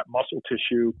breakdown of that muscle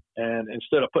tissue, and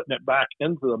instead of putting it back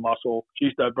into the muscle,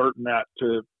 she's diverting that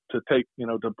to take,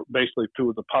 to basically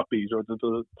to the puppies or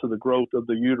to the growth of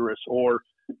the uterus or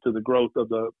to the growth of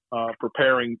the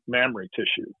preparing mammary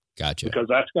tissue. Gotcha. Because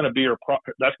that's going to be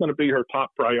her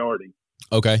top priority.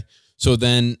 Okay. So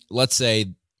then let's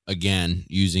say, again,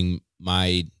 using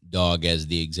my dog as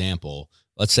the example,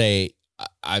 let's say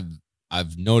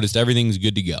I've noticed everything's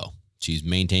good to go. She's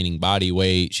maintaining body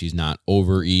weight. She's not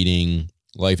overeating.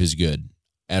 Life is good.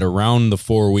 At around the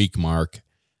 4-week mark,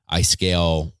 I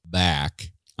scale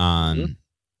back on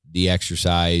the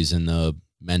exercise and the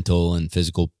mental and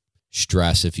physical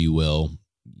stress, if you will,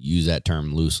 use that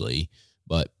term loosely,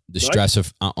 but the stress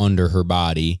of under her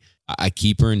body. I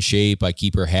keep her in shape. I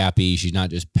keep her happy. She's not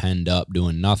just penned up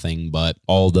doing nothing, but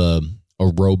all the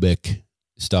aerobic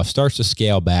stuff starts to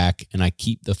scale back, and I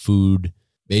keep the food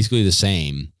basically the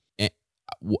same. And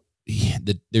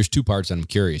there's 2 parts that I'm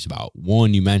curious about.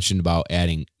 One, you mentioned about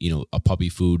adding, a puppy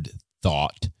food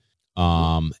thought.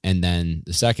 And then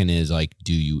the second is like,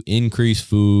 do you increase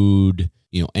food,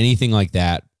 anything like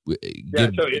that?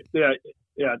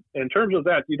 Yeah. In terms of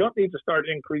that, you don't need to start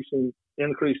increasing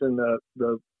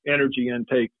the energy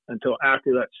intake until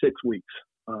after that 6 weeks.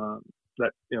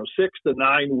 6 to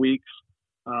 9 weeks,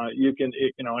 you can,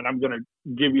 and I'm going to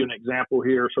give you an example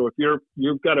here. So if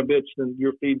you've got a bitch and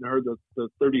you're feeding her the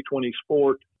 30/20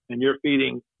 Sport, and you're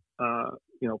feeding,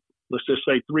 let's just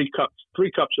say 3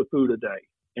 cups of food a day,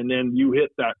 and then you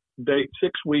hit that day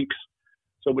 6 weeks.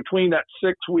 So between that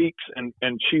 6 weeks and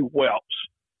she whelps,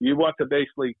 you want to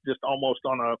basically just almost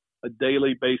on a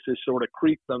daily basis sort of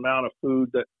creep the amount of food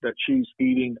that she's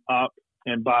eating up.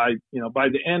 And by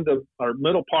the end of or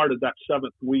middle part of that 7th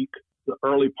week, the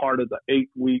early part of the 8th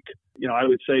week, I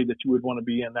would say that you would want to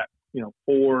be in that,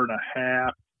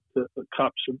 4.5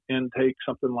 cups of intake,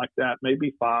 something like that,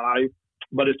 maybe 5.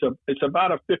 But it's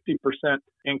about a 50%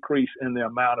 increase in the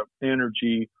amount of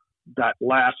energy that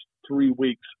last 3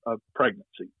 weeks of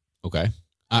pregnancy. Okay.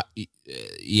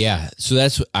 Yeah. So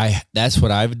that's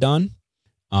what I've done.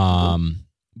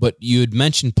 But you had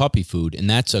mentioned puppy food, and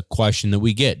that's a question that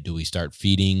we get. Do we start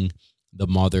feeding the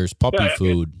mothers puppy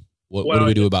food? What do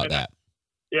we do about that?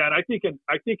 Yeah, and I think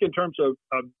in terms of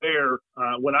bear,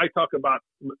 when I talk about,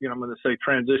 I'm going to say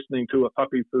transitioning to a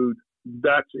puppy food,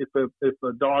 that's if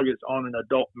a dog is on an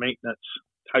adult maintenance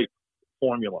type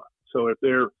formula. So if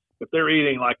they're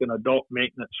eating like an adult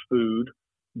maintenance food,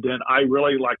 then I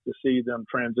really like to see them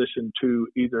transition to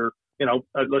either,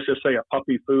 let's just say a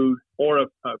puppy food or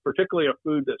particularly a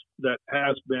food that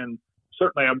has been,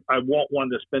 certainly I want one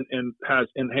that's has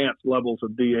enhanced levels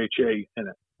of DHA in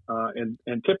it.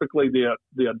 And typically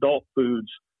the adult foods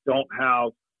don't have,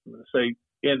 say,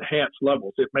 enhanced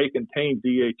levels. It may contain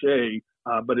DHA,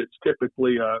 but it's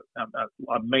typically a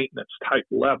maintenance type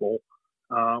level.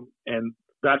 And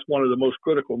that's one of the most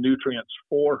critical nutrients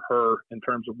for her in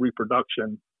terms of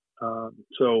reproduction.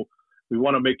 So we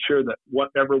want to make sure that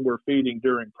whatever we're feeding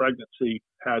during pregnancy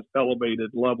has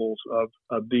elevated levels of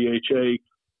DHA.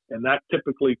 And that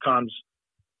typically comes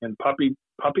in puppy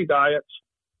diets,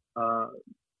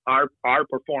 our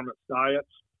performance diets,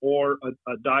 or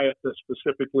a diet that's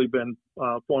specifically been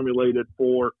formulated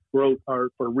for growth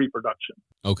or for reproduction.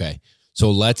 Okay.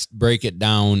 So let's break it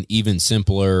down even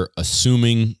simpler,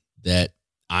 assuming that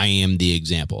I am the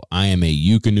example. I am a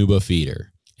Eukanuba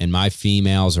feeder, and my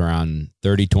females are on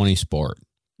 30-20 Sport.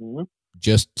 Mm-hmm.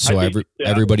 Just so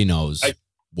everybody knows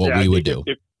what we would do.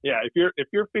 If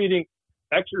you're feeding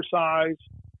exercise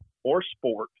or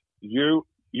sport, you're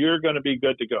going to be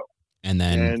good to go. And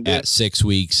then at 6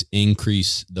 weeks,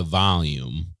 increase the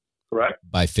volume, correct,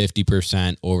 by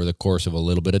 50% over the course of a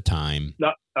little bit of time.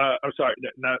 I'm sorry,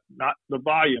 not the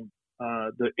volume,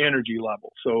 the energy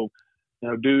level. So,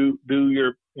 do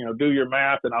your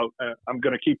math, and I'm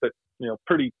going to keep it,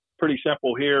 pretty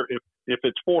simple here. If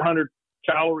it's 400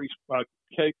 calories,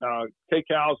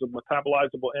 kcals of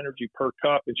metabolizable energy per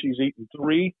cup, and she's eating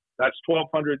 3, that's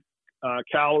 1,200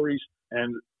 calories,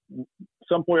 and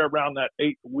somewhere around that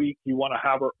 8th week, you want to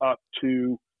have her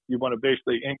you want to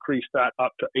basically increase that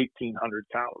up to 1,800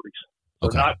 calories.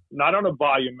 Okay. So not on a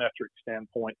volumetric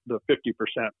standpoint, the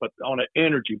 50%, but on an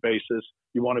energy basis,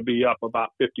 you want to be up about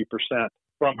 50%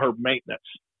 from her maintenance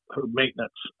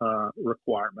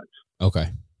requirements. Okay.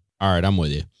 All right. I'm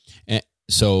with you. And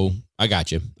so I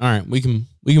got you. All right. We can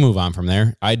move on from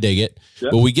there. I dig it.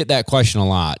 Yep. But we get that question a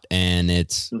lot, and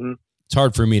it's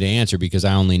hard for me to answer because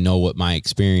I only know what my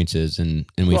experience is, and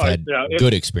we've had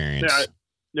good experience.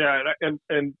 Yeah. And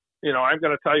I'm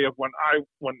going to tell you when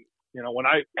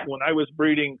I was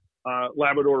breeding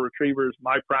Labrador retrievers,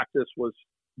 my practice was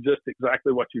just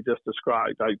exactly what you just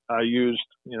described. I used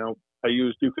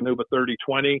Eukanuba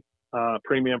 30-20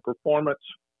 premium performance,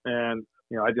 and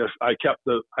I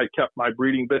kept my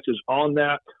breeding bitches on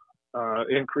that,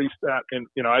 increased that, and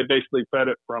I basically fed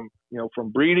it from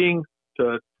breeding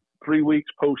to 3 weeks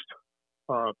post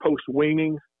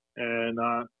weaning, and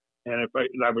if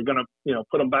I were going to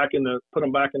put them back in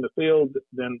the field,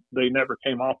 then they never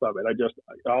came off of it.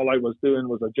 All I was doing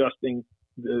was adjusting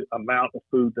the amount of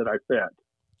food that I fed.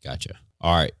 Gotcha.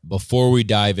 All right. Before we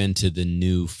dive into the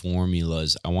new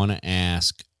formulas, I want to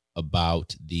ask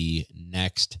about the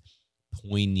next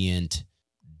poignant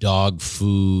dog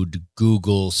food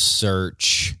Google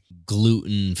search.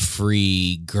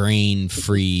 Gluten-free,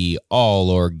 grain-free, all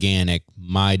organic.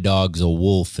 My dog's a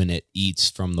wolf and it eats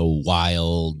from the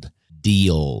wild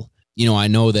deal. I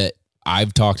know that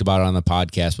I've talked about it on the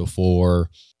podcast before,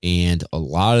 and a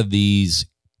lot of these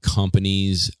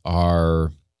companies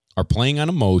are playing on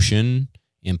emotion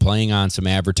and playing on some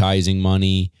advertising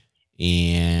money.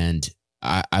 And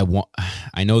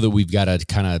I know that we've got to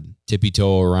kind of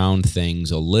tippy-toe around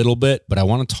things a little bit, but I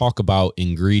want to talk about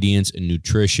ingredients and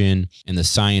nutrition and the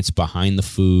science behind the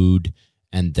food,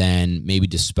 and then maybe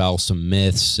dispel some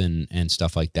myths and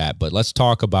stuff like that. But let's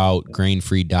talk about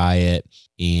grain-free diet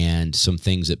and some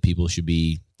things that people should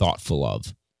be thoughtful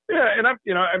of. Yeah, and I'm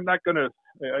not going to,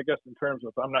 I guess in terms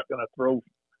of, I'm not going to throw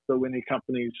any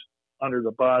companies under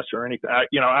the bus or anything.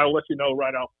 I'll let you know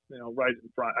right in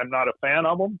front. I'm not a fan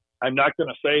of them. I'm not going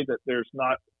to say that there's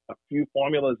not a few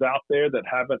formulas out there that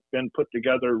haven't been put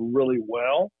together really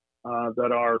well,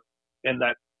 that are in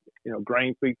that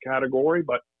grain feed category,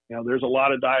 but there's a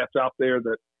lot of diets out there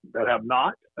that have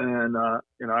not, and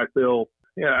I feel,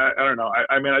 I don't know.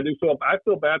 I mean, I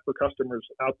feel bad for customers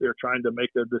out there trying to make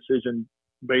a decision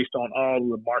based on all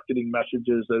the marketing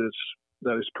messages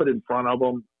that is put in front of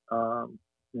them.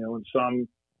 And some,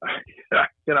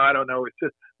 I don't know. It's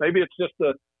just maybe it's just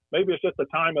the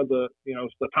time of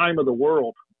it's the time of the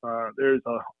world. There's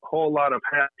a whole lot of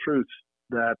half truths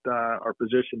that are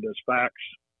positioned as facts,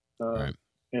 Right.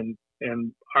 and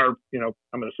our,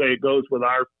 I'm going to say it goes with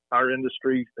our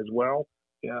industry as well.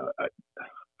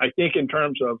 I think in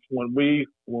terms of when we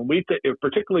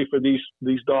particularly for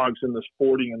these dogs in the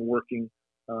sporting and working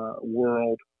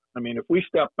world, I mean, if we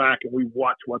step back and we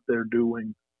watch what they're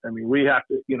doing, I mean, we have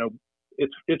to,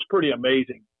 it's pretty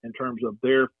amazing in terms of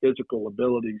their physical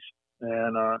abilities.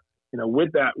 And,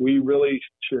 with that, we really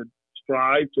should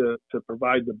strive to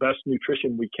provide the best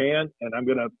nutrition we can. And I'm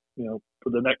going to, for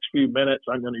the next few minutes,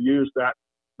 I'm going to use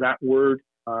that word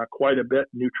quite a bit,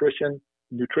 nutrition.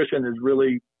 Nutrition is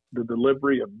really the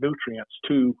delivery of nutrients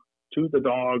to the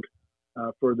dog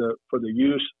for the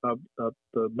use of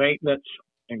the maintenance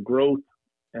and growth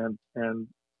and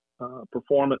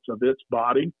performance of its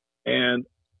body. And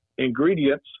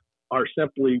ingredients are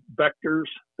simply vectors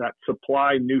that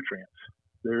supply nutrients.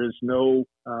 There is no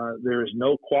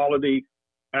quality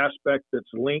aspect that's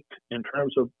linked in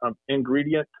terms of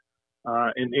ingredient.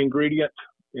 An ingredient,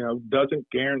 doesn't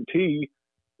guarantee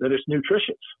that it's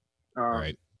nutritious.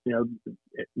 Right.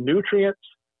 Nutrients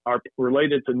are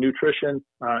related to nutrition.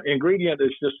 Ingredient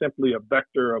is just simply a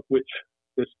vector of which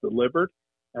it's delivered.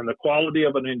 And the quality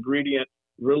of an ingredient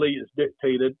really is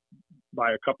dictated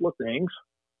by a couple of things.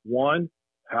 One,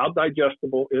 how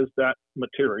digestible is that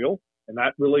material? And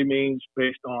that really means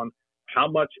based on how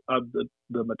much of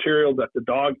the material that the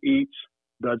dog eats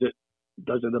does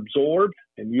it absorb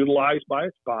and utilize by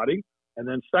its body. And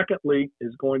then secondly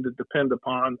is going to depend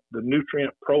upon the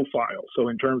nutrient profile. So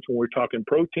in terms when we're talking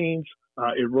proteins,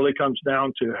 it really comes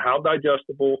down to how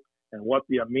digestible and what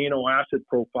the amino acid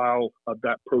profile of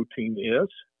that protein is.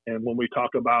 And when we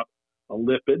talk about a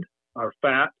lipid or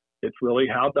fat, it's really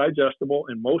how digestible,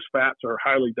 and most fats are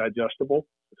highly digestible.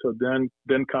 So then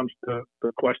comes the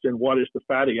question, what is the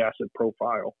fatty acid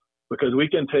profile? Because we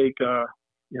can take a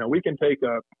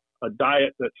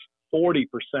diet that's 40%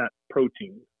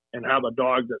 protein and have a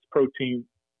dog that's protein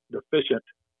deficient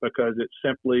because it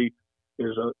simply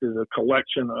is a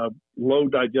collection of low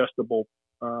digestible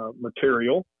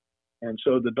material. And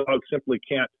so the dog simply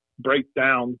can't break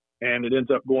down, and it ends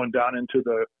up going down into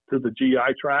the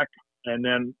GI tract. And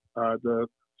then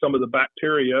some of the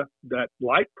bacteria that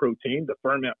like protein, the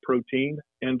ferment protein,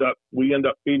 we end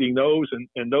up feeding those,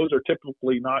 and those are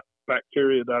typically not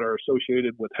bacteria that are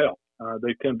associated with health.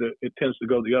 It tends to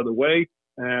go the other way.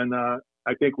 And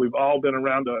I think we've all been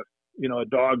around a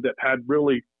dog that had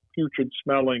really putrid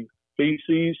smelling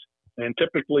feces, and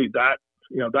typically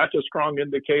that's a strong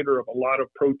indicator of a lot of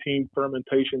protein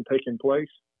fermentation taking place.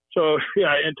 So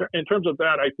yeah, in terms of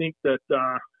that, I think that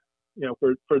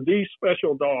for these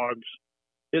special dogs,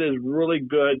 it is really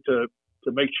good to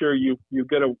make sure you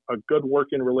get a good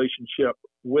working relationship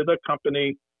with a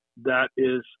company that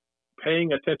is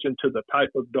paying attention to the type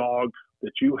of dog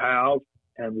that you have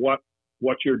and what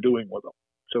you're doing with them.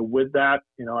 So with that,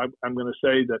 I'm going to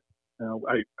say that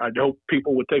I hope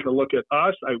people would take a look at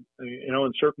us.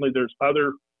 And certainly there's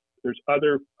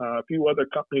a few other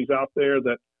companies out there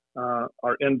that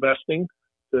are investing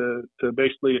to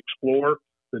basically explore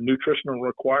the nutritional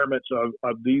requirements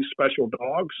of these special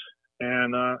dogs.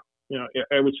 And I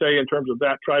would say in terms of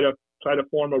that, try to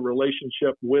form a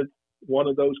relationship with one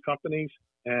of those companies,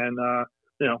 and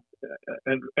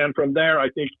and from there, I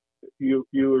think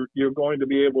you're going to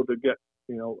be able to get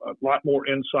a lot more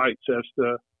insights as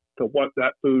to what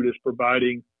that food is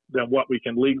providing than what we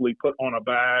can legally put on a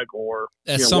bag or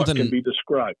what can be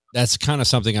described. That's kind of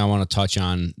something I want to touch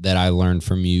on that I learned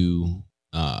from you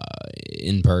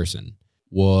in person,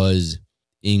 was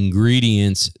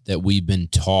ingredients that we've been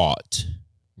taught,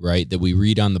 right, that we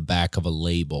read on the back of a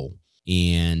label,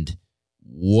 and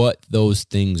what those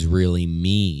things really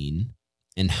mean,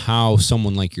 and how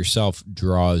someone like yourself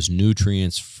draws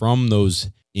nutrients from those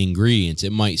ingredients.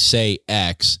 It might say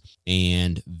X,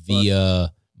 and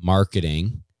via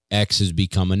marketing, X has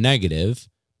become a negative,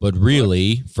 but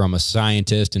really from a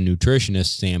scientist and nutritionist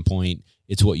standpoint,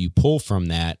 it's what you pull from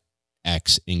that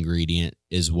X ingredient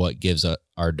is what gives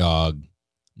our dog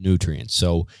nutrients.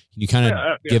 So can you kind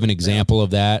of give an example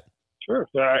of that? Sure.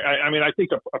 I mean, I think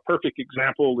a perfect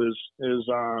example is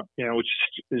which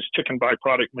is chicken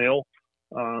byproduct meal.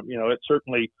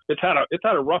 It's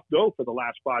had a rough go for the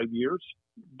last 5 years,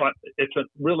 but it's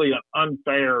really an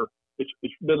unfair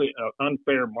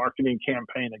marketing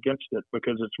campaign against it,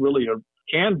 because it's really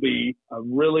can be a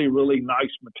really, really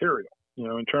nice material.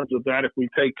 In terms of that, if we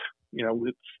take,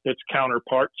 its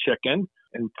counterpart, chicken,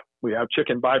 and we have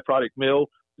chicken byproduct meal.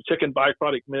 The chicken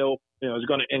byproduct meal, is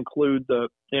going to include the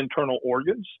internal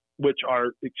organs, which are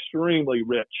extremely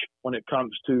rich when it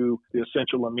comes to the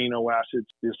essential amino acids,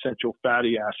 the essential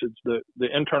fatty acids. The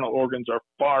internal organs are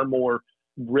far more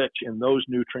rich in those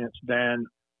nutrients than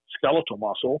skeletal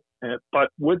muscle. But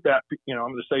with that, I'm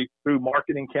going to say through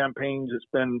marketing campaigns, it's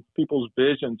been people's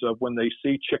visions of when they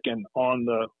see chicken on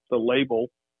the label,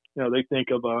 they think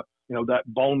of that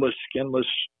boneless, skinless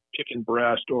chicken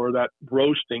breast, or that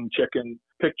roasting chicken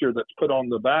picture that's put on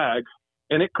the bag.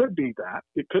 And it could be that.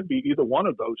 It could be either one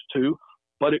of those two,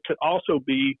 but it could also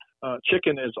be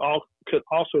chicken could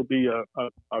also be a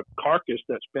carcass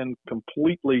that's been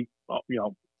completely,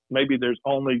 maybe there's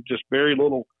only just very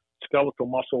little skeletal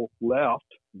muscle left.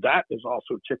 That is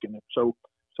also chicken. So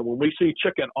when we see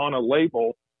chicken on a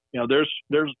label, there's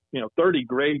 30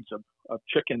 grades of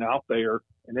chicken out there,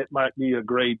 and it might be a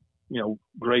grade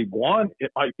 1,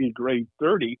 it might be grade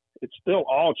 30. It's still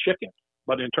all chicken,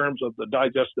 but in terms of the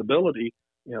digestibility,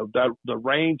 the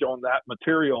range on that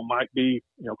material might be,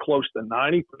 close to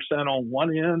 90% on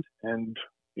one end and,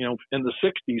 in the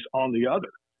 60s on the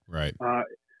other. Right.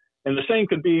 And the same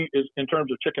could be in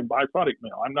terms of chicken byproduct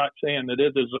meal. I'm not saying that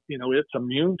it is, it's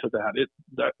immune to that.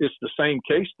 It's the same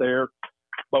case there.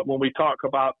 But when we talk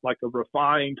about like a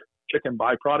refined chicken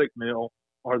byproduct meal,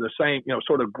 or the same,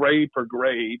 sort of grade for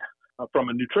grade, from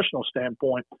a nutritional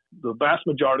standpoint, the vast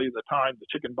majority of the time, the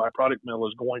chicken byproduct meal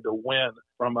is going to win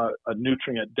from a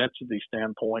nutrient density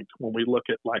standpoint when we look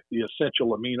at like the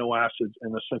essential amino acids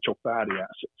and essential fatty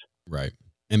acids. Right.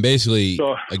 And basically,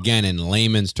 again, in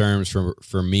layman's terms,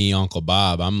 for me, Uncle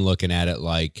Bob, I'm looking at it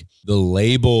like the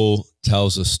label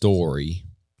tells a story,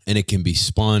 and it can be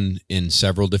spun in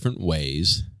several different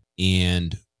ways.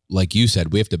 And like you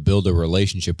said, we have to build a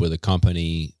relationship with a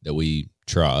company that we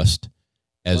trust,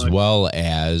 as well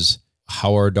as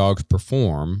how our dogs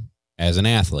perform as an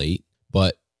athlete.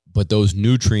 But those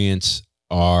nutrients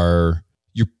are,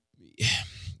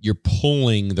 you're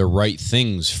pulling the right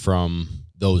things from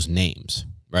those names,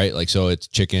 right? Like, so it's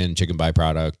chicken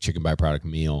byproduct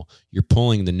meal. You're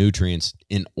pulling the nutrients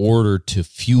in order to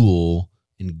fuel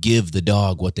and give the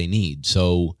dog what they need.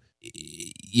 So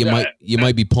you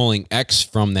might be pulling X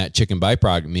from that chicken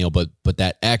byproduct meal, but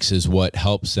that X is what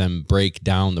helps them break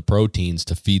down the proteins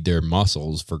to feed their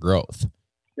muscles for growth.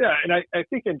 Yeah, and I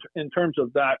think in terms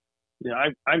of that,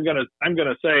 I'm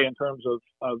gonna say in terms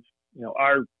of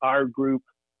our group,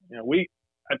 we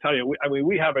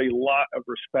have a lot of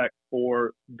respect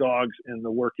for dogs in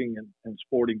the working and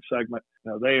sporting segment.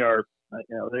 They are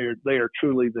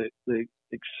truly the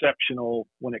exceptional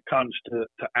when it comes to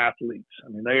athletes. I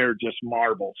mean, they are just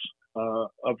marvels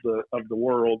of the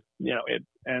world.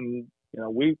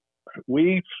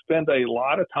 We spend a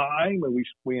lot of time, and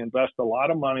we invest a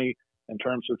lot of money in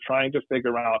terms of trying to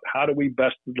figure out how do we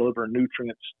best deliver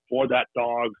nutrients for that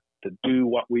dog to do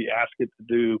what we ask it to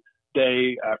do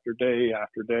day after day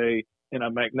after day in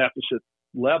a magnificent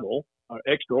level,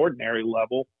 extraordinary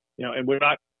level. And we're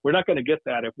not going to get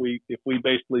that if we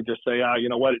basically just say,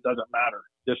 it doesn't matter.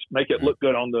 Just make it look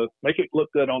good on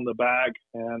the bag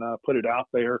and put it out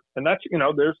there. And that's,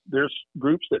 there's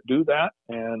groups that do that.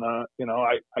 And,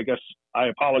 I guess I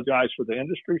apologize for the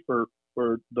industry for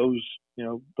those,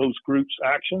 those groups'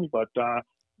 actions. But,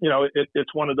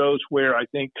 it's one of those where I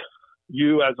think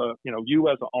you as an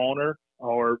owner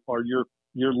or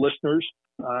your listeners,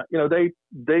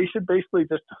 they should basically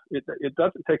just, it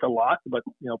doesn't take a lot, but,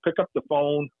 pick up the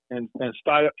phone and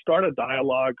start a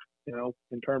dialogue,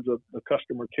 in terms of the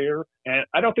customer care. And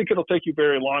I don't think it'll take you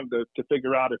very long to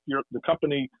figure out if the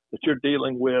company that you're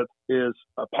dealing with is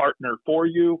a partner for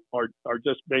you or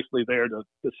just basically there to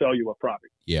sell you a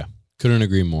product. Yeah, couldn't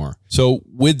agree more. So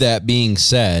with that being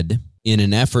said, in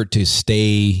an effort to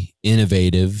stay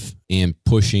innovative and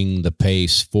pushing the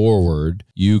pace forward,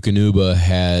 Eukanuba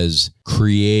has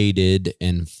created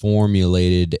and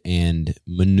formulated and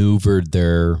maneuvered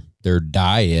their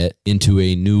diet into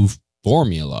a new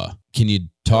formula. Can you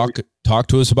talk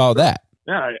to us about that?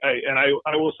 Yeah,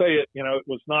 I will say it. It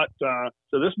was not.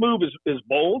 So this move is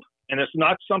bold, and it's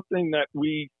not something that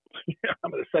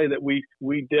I'm going to say that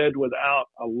we did without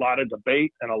a lot of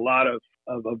debate and a lot of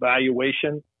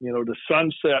evaluation. To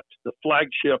sunset the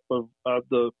flagship of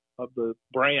the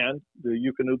brand, the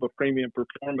Eukanuba Premium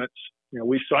Performance.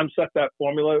 We sunset that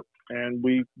formula and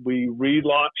we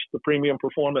relaunched the Premium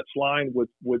Performance line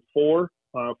with 4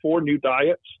 4 new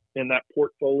diets in that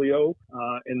portfolio,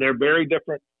 and they're very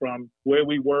different from where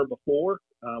we were before.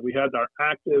 We had our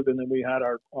active, and then we had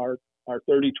our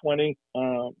 30-20.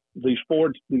 These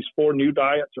four new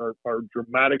diets are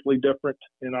dramatically different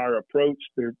in our approach.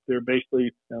 They're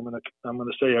basically, I'm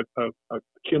gonna say a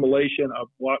accumulation of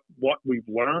what we've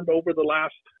learned over the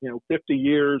last 50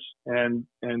 years, and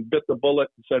bit the bullet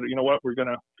and said, you know what, we're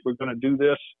gonna do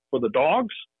this for the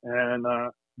dogs and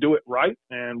do it right.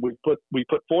 And we put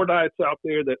 4 diets out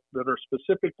there that are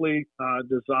specifically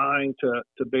designed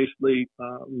to basically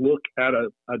look at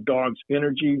a dog's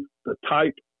energy, the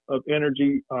type of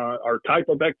energy, our type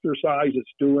of exercise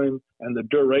it's doing, and the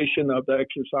duration of the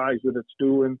exercise that it's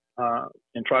doing,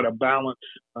 and try to balance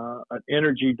an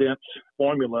energy dense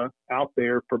formula out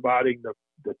there, providing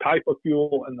the type of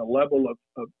fuel and the level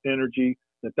of energy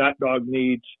that dog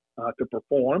needs to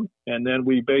perform. And then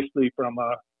we basically, from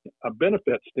a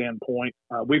benefit standpoint,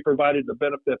 we provided the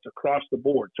benefits across the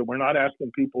board. So we're not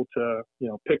asking people to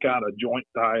pick out a joint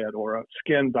diet or a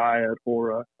skin diet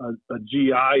or a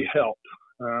GI health.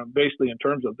 Basically, in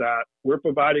terms of that, we're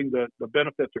providing the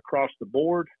benefits across the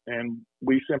board, and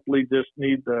we simply just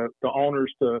need the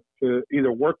owners to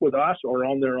either work with us or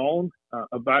on their own,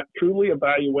 truly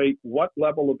evaluate what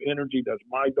level of energy does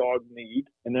my dog need,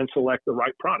 and then select the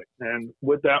right product. And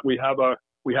with that, we have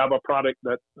a product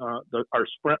that our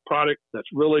Sprint product that's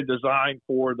really designed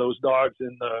for those dogs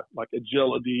in the like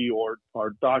agility or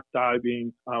dock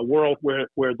diving world,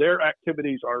 where their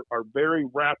activities are very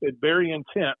rapid, very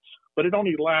intense, but it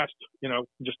only lasts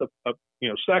just a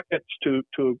seconds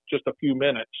to just a few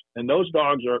minutes. And those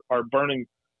dogs are burning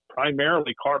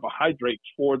primarily carbohydrates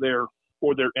for their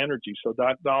energy. So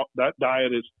that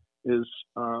diet is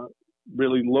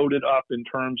really loaded up in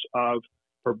terms of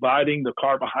providing the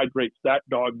carbohydrates that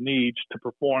dog needs to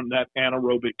perform that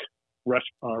anaerobic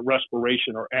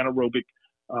respiration or anaerobic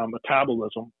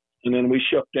metabolism. And then we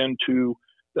shift into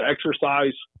the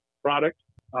exercise product,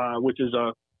 which is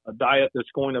a diet that's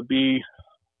going to be,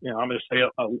 I'm going to say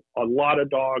a lot of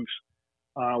dogs,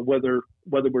 whether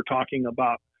we're talking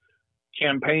about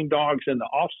campaign dogs in the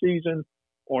off season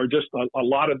or just a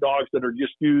lot of dogs that are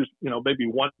just used, maybe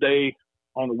one day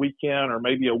on the weekend or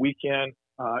maybe a weekend.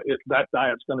 That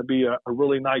diet's going to be a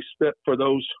really nice fit for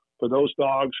those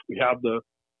dogs. We have the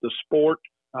sport,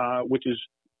 which is,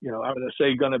 I'm going to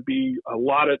say going to be a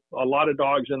lot of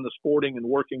dogs in the sporting and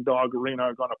working dog arena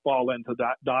are going to fall into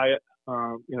that diet.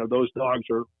 Those dogs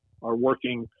are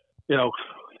working,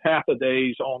 half a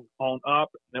days on up.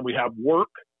 Then we have work,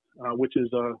 which is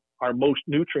our most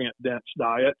nutrient dense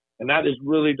diet. And that is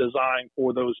really designed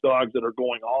for those dogs that are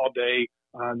going all day.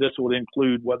 This would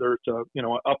include whether it's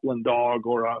an upland dog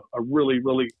or a really,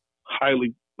 really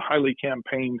highly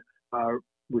campaigned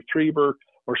retriever,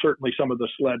 or certainly some of the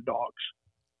sled dogs.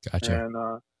 Gotcha.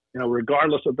 And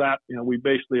regardless of that, we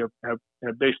basically have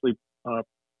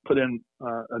put in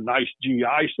a nice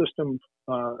GI system,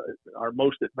 our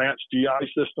most advanced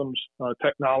GI systems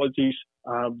technologies.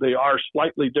 They are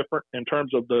slightly different in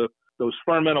terms of those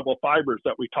fermentable fibers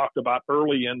that we talked about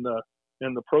early in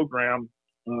the program.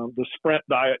 The Sprint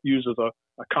diet uses a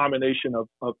combination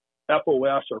of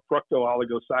FOS or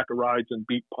fructooligosaccharides and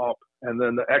beet pulp, and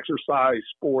then the exercise,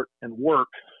 sport, and work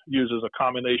uses a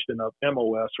combination of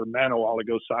MOS or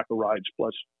nano-oligosaccharides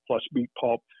plus beet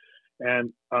pulp.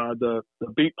 And the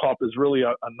beet pulp is really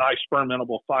a nice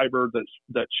fermentable fiber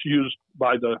that's used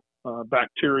by the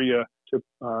bacteria, to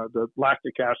the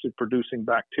lactic acid producing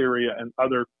bacteria and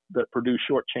other that produce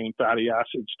short chain fatty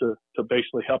acids to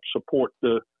basically help support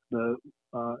the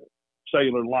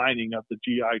cellular lining of the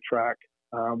GI tract.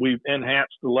 We've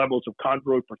enhanced the levels of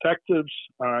chondroid protectives,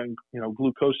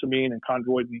 glucosamine and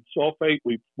chondroitin sulfate.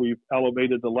 We've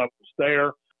elevated the levels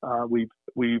there.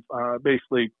 We've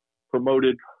basically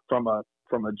promoted from a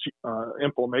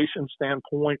inflammation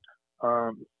standpoint.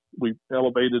 We've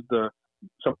elevated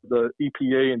some of the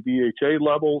EPA and DHA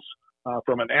levels.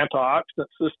 From an antioxidant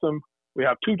system, we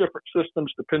have 2 different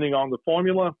systems depending on the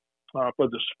formula. For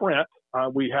the Sprint,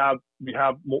 we have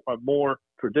a more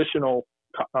traditional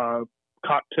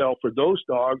cocktail for those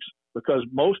dogs, because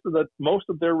most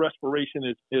of their respiration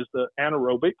is the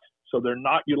anaerobic, so they're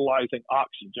not utilizing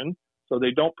oxygen, so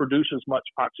they don't produce as much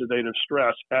oxidative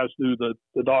stress as do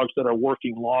the dogs that are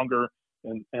working longer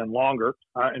and longer.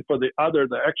 And for the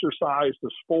exercise,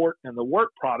 the sport, and the work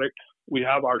product, we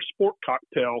have our sport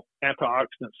cocktail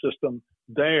antioxidant system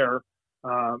there.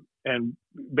 And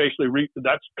basically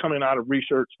that's coming out of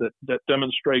research that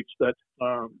demonstrates that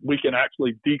we can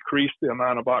actually decrease the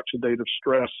amount of oxidative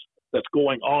stress that's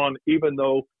going on, even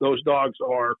though those dogs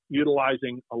are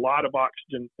utilizing a lot of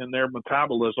oxygen in their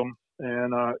metabolism.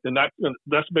 and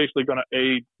that's basically going to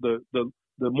aid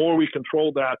the more we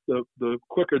control that, the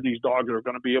quicker these dogs are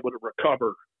going to be able to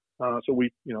recover. So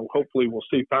we, hopefully we'll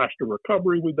see faster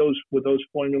recovery with those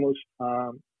formulas.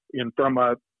 And from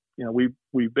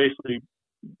we've basically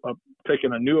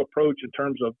taken a new approach in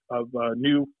terms of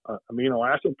new amino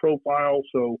acid profile.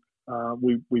 So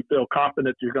we feel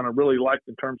confident you're going to really like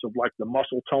in terms of like the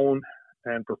muscle tone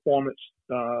and performance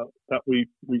that we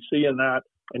see in that.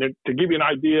 And to give you an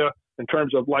idea in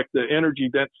terms of like the energy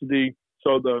density,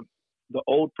 so the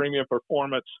old Premium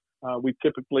Performance, we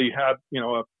typically had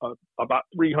about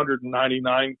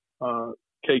 399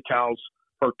 kcals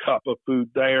per cup of food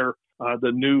there.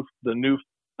 The new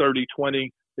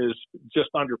 3020 is just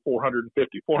under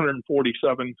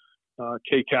 447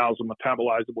 kcals of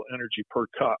metabolizable energy per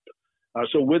cup.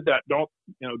 So with that,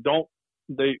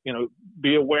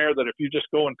 be aware that if you just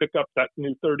go and pick up that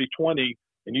new 3020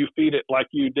 and you feed it like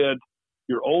you did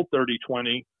your old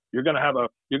 3020, you're going to have a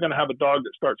dog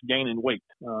that starts gaining weight.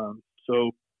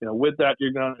 So with that,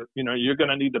 you're going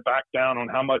to need to back down on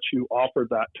how much you offer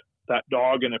that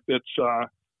dog. And if it's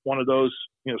one of those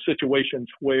situations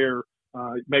where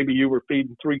maybe you were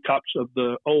feeding 3 cups of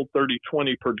the old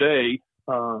 3020 per day,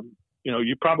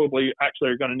 you probably actually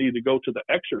are going to need to go to the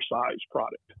exercise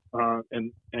product,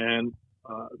 and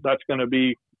that's going to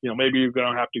be maybe you're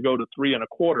going to have to go to 3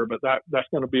 1/4, but that's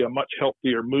going to be a much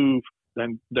healthier move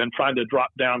than trying to drop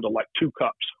down to like 2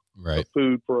 cups of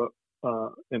food for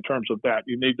in terms of that.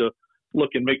 You need to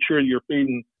look and make sure you're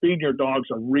feeding your dogs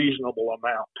a reasonable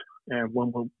amount. And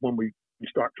when we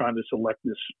start trying to select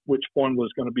which formula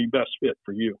is going to be best fit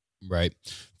for you. Right.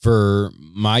 For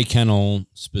my kennel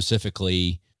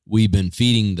specifically, we've been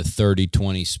feeding the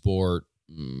 30/20 Sport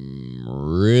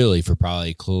really for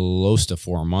probably close to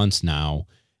 4 months now.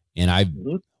 And I've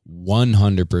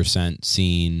 100%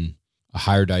 seen a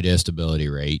higher digestibility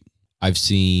rate. I've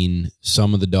seen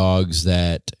some of the dogs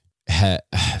that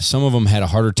some of them had a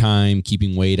harder time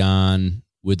keeping weight on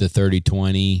with the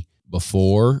 30/20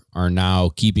 before are now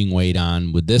keeping weight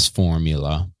on with this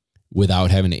formula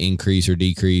without having to increase or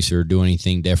decrease or do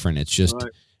anything different. It's just,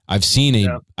 right. I've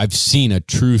seen a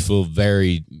truthful,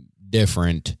 very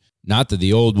different, not that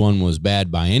the old one was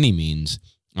bad by any means.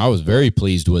 I was very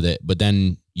pleased with it, but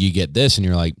then you get this and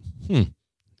you're like,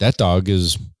 that dog,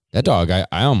 I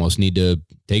almost need to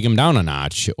take him down a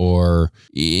notch, or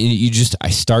I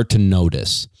start to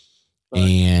notice,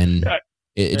 and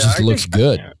it just looks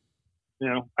good.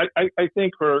 I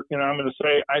think I'm going to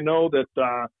say, I know that,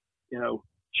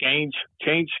 change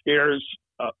scares,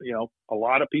 a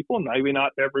lot of people, maybe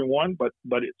not everyone, but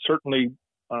it's certainly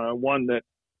one that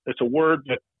it's a word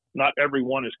that not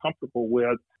everyone is comfortable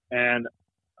with. And,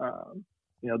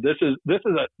 this is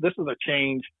a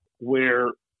change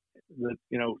where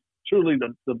truly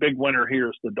the big winner here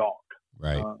is the dog.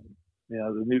 Right.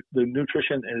 The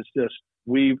nutrition is just,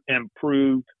 we've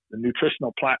improved the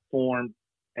nutritional platform,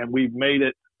 and we've made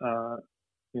it,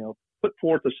 put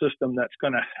forth a system that's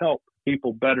going to help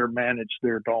people better manage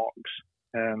their dogs.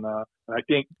 And I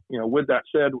think, with that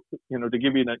said, to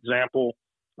give you an example,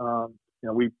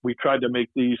 we tried to make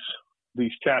these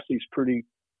chassis pretty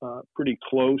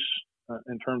close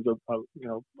in terms of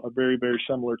a very, very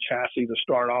similar chassis to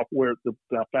start off with,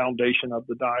 the foundation of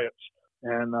the diets.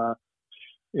 And,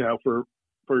 for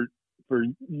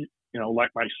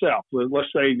like myself, let's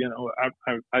say,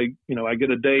 I get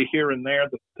a day here and there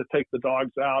to take the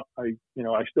dogs out. I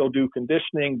still do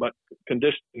conditioning, but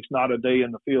conditioning's not a day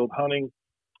in the field hunting.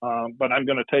 But I'm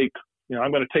going to take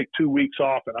 2 weeks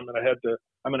off, and I'm going to head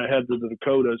to the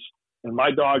Dakotas. And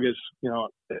my dog is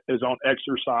on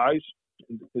exercise.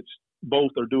 It's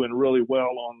both are doing really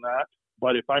well on that.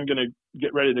 But if I'm going to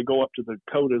get ready to go up to the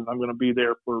Dakotas, I'm going to be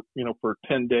there for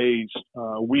 10 days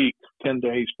a week, 10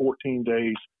 days, 14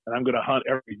 days, and I'm going to hunt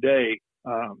every day.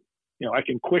 I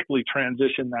can quickly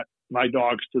transition my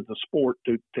dogs to the Sport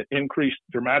to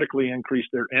dramatically increase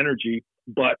their energy,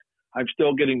 but I'm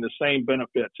still getting the same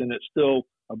benefits, and it's still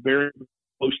a very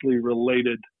closely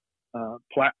related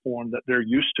platform that they're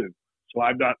used to. So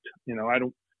I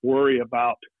don't worry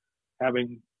about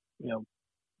having,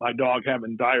 my dog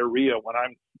having diarrhea when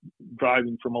I'm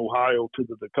driving from Ohio to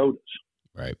the Dakotas.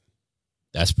 Right.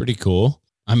 That's pretty cool.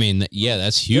 I mean,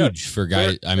 that's huge for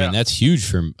guys. I mean, that's huge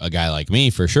for a guy like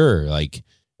me, for sure. Like,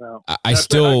 I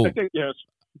think, it's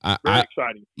very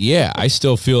exciting. Yeah. I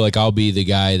still feel like I'll be the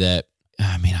guy that,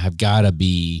 I've got to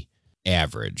be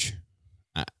average.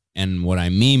 And what I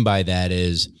mean by that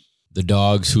is the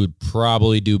dogs who would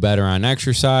probably do better on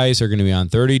exercise are going to be on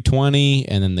 30/20,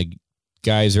 and then the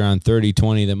guys are on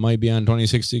 30/20 that might be on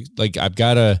 20/60. Like, I've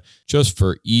got to, just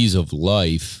for ease of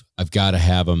life, I've got to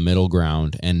have a middle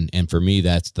ground. And for me,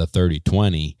 that's the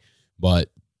 30-20. But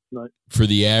Right. for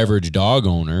the average dog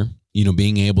owner,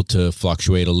 being able to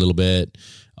fluctuate a little bit,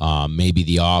 maybe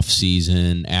the off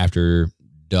season after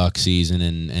duck season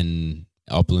and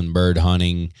upland bird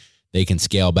hunting, they can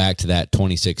scale back to that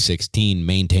 26-16,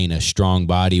 maintain a strong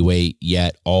body weight,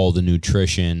 yet all the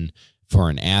nutrition for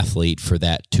an athlete for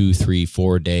that 2, 3,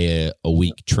 4 day a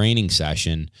week training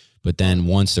session. But then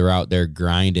once they're out there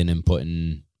grinding and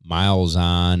putting miles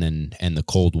on and the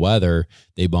cold weather,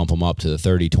 they bump them up to the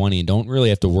 30-20 and don't really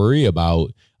have to worry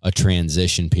about a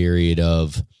transition period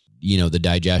of, the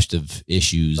digestive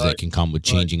issues Right. that can come with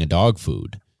changing a dog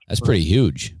food. That's pretty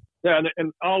huge. Yeah,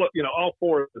 and all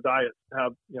four of the diets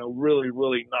have really,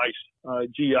 really nice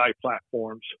GI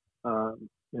platforms.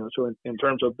 So in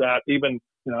terms of that, even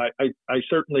I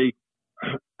certainly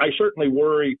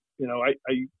worry. I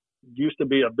used to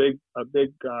be a big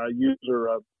user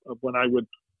of when I would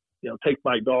take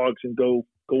my dogs and go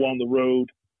on the road.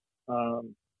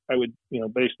 I would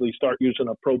basically start using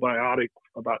a probiotic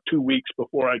about 2 weeks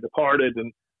before I departed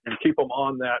and keep them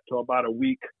on that till about a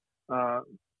week.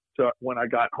 So when I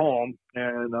got home,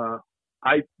 and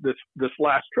this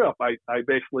last trip, I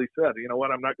basically said, you know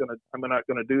what, I'm not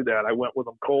gonna do that. I went with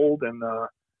them cold, and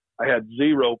I had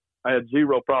zero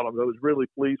problems. I was really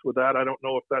pleased with that. I don't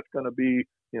know if that's going to be,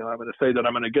 I'm going to say that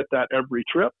I'm going to get that every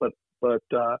trip, but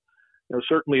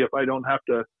certainly if I don't have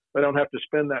to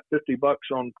spend that $50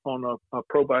 on a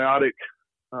probiotic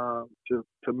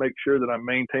to make sure that I'm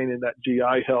maintaining that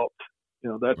GI health,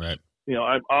 that's Right.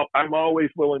 I'm always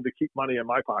willing to keep money in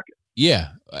my pocket. Yeah,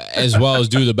 as well as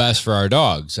do the best for our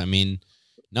dogs. I mean,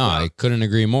 no, I couldn't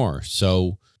agree more.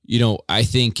 So, I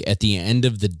think at the end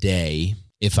of the day,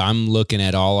 if I'm looking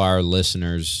at all our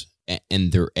listeners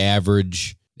and their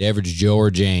average Joe or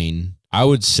Jane, I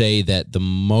would say that the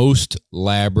most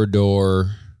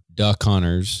Labrador duck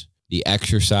hunters, the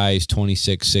exercise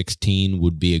 26-16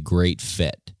 would be a great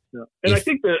fit. Yeah. And I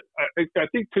think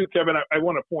too, Kevin, I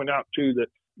want to point out too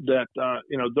that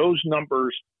those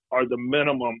numbers are the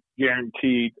minimum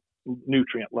guaranteed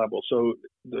nutrient level. So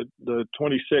the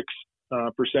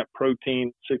 26%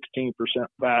 protein, 16%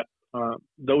 fat,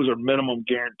 those are minimum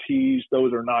guarantees.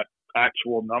 Those are not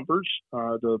actual numbers.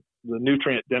 The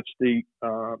nutrient density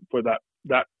for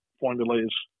that formula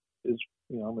is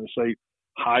I'm going to say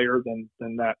higher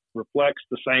than that reflects.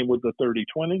 The same with the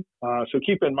 30-20. So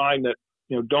keep in mind that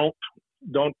don't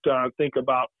think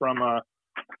about from a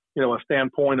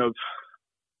standpoint of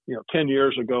 10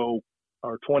 years ago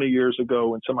or 20 years ago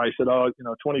when somebody said,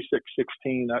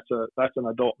 26-16, that's an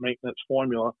adult maintenance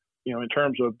formula. In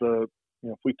terms of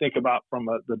if we think about from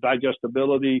the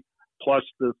digestibility plus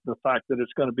the fact that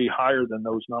it's going to be higher than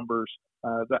those numbers,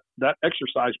 that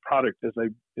exercise product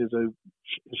is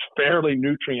fairly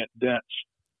nutrient dense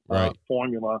Right.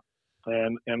 formula.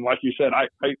 And like you said, I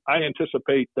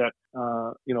anticipate that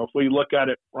if we look at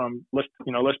it from let's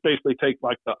basically take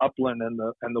like the upland and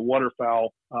the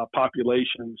waterfowl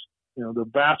populations. The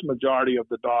vast majority of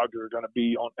the dogs are going to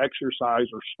be on exercise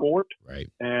or sport, Right.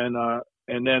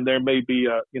 And then there may be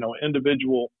a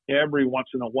individual every once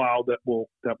in a while that will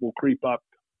creep up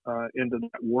into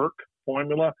that work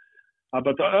formula.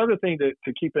 But the other thing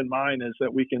to keep in mind is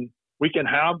that we can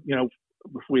have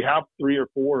if we have 3 or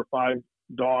 4 or 5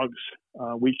 dogs,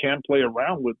 we can play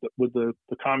around with the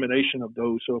combination of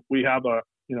those. So if we have a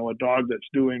dog that's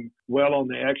doing well on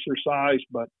the exercise,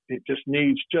 but it just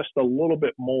needs just a little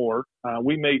bit more,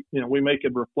 we may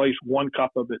could replace 1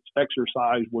 cup of its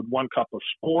exercise with 1 cup of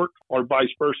sport, or vice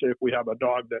versa. If we have a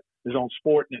dog that is on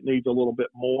sport and it needs a little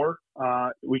bit more,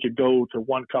 we could go to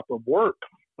 1 cup of work.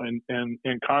 And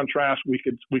in contrast, we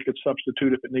could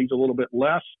substitute if it needs a little bit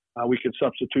less. We could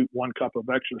substitute 1 cup of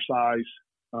exercise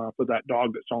for that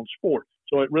dog that's on sport.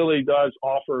 So it really does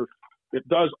offer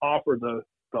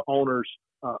the owners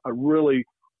a really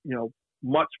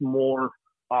much more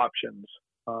options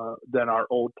than our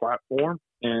old platform.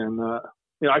 And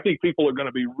I think people are going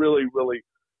to be really, really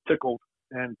tickled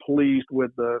and pleased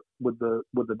with the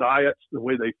diets, the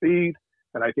way they feed,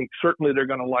 and I think certainly they're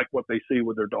going to like what they see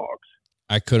with their dogs.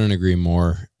 I couldn't agree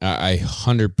more. I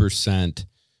 100%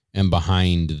 am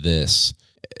behind this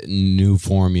new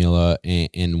formula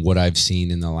and what I've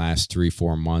seen in the last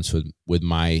 3-4 months with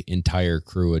my entire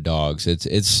crew of dogs.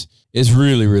 It's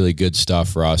really, really good stuff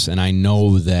for us. And I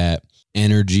know that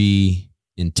energy,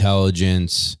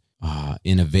 intelligence,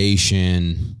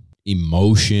 innovation,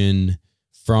 emotion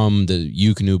from the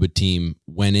Eukanuba team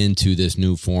went into this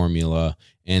new formula,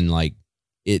 and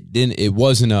it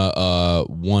wasn't a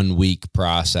 1 week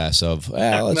process of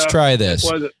let's try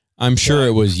this. I'm sure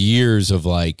it was years of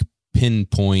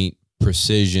pinpoint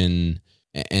precision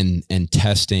and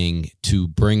testing to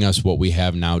bring us what we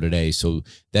have now today. So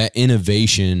that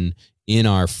innovation in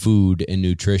our food and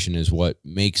nutrition is what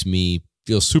makes me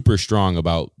feel super strong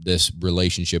about this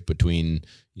relationship between,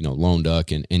 Lone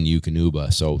Duck and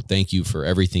Eukanuba. So thank you for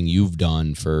everything you've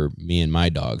done for me and my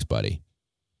dogs, buddy.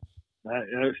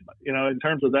 In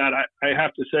terms of that, I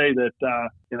have to say that,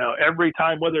 every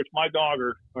time, whether it's my dog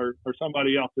or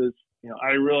somebody else's,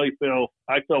 I really feel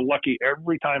lucky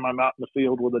every time I'm out in the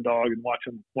field with a dog and watch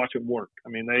them work. I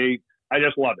mean, I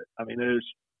just love it. I mean,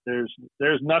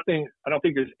 there's nothing, I don't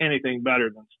think there's anything better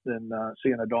than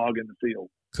seeing a dog in the field.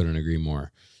 Couldn't agree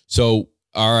more. So,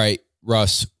 all right,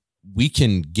 Russ, we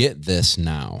can get this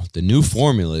now. The new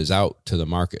formula is out to the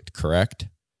market, correct?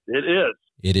 It is.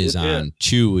 It is on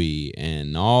Chewy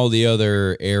and all the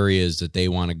other areas that they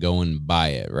want to go and buy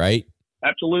it, right?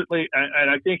 Absolutely. And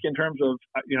I think in terms of,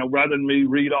 rather than me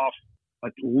read off a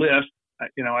list,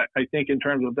 I think in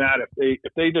terms of that,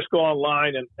 if they just go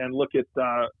online and look at,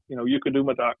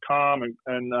 eukanuba.com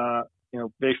and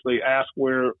basically ask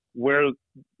where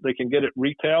they can get it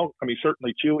retail. I mean,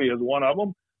 certainly Chewy is one of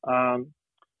them.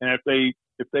 And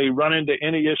if they run into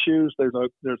any issues, there's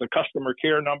a customer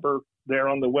care number there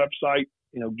on the website.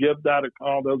 Give that a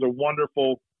call. Those are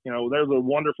wonderful. Those are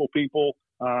wonderful people.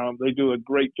 They do a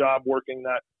great job working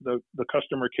the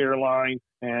customer care line,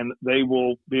 and they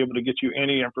will be able to get you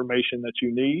any information that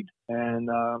you need. And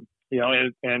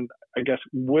and I guess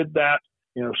with that,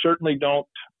 certainly don't.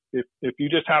 If you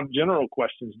just have general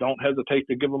questions, don't hesitate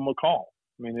to give them a call.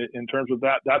 I mean, in terms of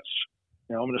that, that's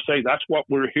I'm going to say that's what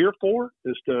we're here for,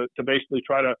 is to basically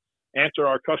try to answer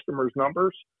our customers'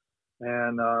 numbers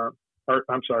and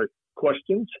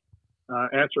questions,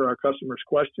 answer our customers'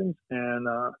 questions. And,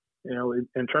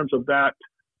 in terms of that,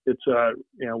 it's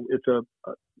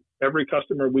every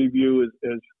customer we view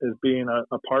as being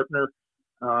a partner.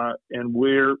 And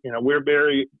we're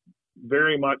very,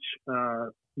 very much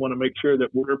want to make sure that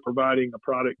we're providing a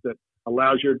product that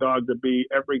allows your dog to be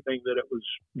everything that it was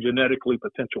genetically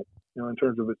potential, in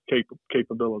terms of its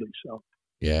capabilities. So.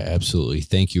 Yeah, absolutely.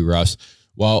 Thank you, Russ.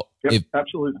 Well,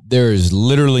 absolutely. There is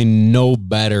literally no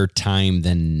better time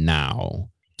than now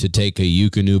to take a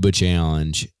Eukanuba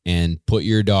challenge and put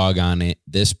your dog on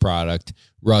this product.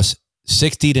 Russ,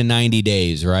 60 to 90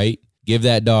 days, right? Give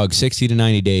that dog 60 to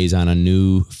 90 days on a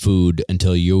new food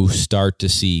until you start to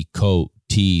see coat,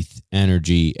 teeth,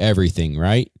 energy, everything,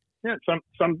 right? Yeah,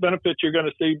 some benefits you're going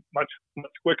to see much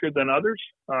quicker than others.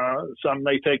 Some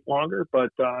may take longer,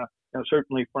 but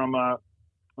certainly from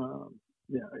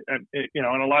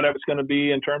and a lot of it's going to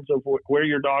be in terms of where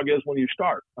your dog is when you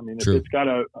start. I mean, if it's got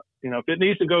if it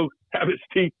needs to go have its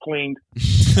teeth cleaned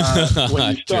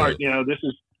when you start,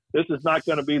 this is not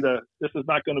going to be the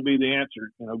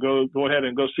answer. Go ahead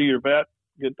and go see your vet,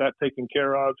 get that taken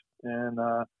care of, and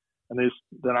then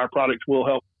our products will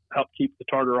help keep the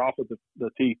tartar off of the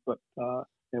teeth. But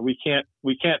we can't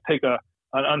take an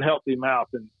unhealthy mouth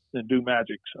and do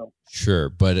magic. So sure,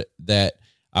 but that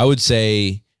I would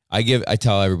say I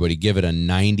tell everybody, give it a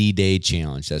 90-day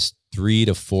challenge. That's 3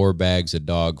 to 4 bags of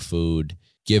dog food.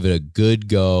 Give it a good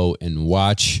go and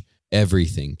watch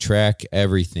everything, track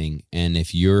everything. And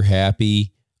if you're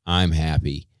happy, I'm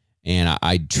happy. And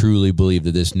I truly believe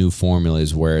that this new formula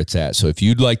is where it's at. So if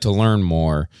you'd like to learn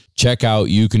more, check out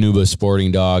Eukanuba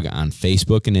Sporting Dog on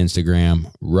Facebook and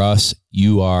Instagram. Russ,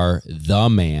 you are the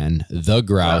man, the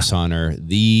grouse hunter,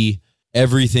 the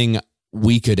everything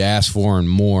we could ask for and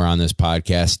more on this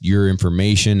podcast. Your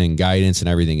information and guidance and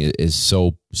everything is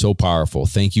so powerful.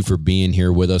 Thank you for being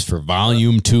here with us for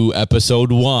Volume 2,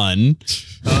 Episode 1.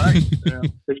 All right.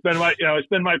 It's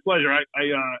been my pleasure. I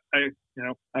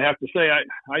have to say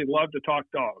I love to talk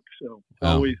dogs, so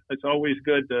it's always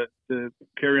good to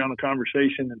carry on the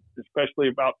conversation, and especially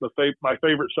about my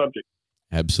favorite subject.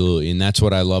 Absolutely, and that's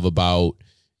what I love about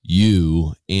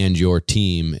you and your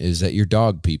team is that you're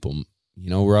dog people.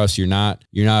 Russ, you're not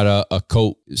a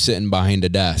coat sitting behind a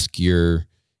desk. You're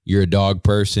a dog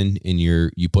person, and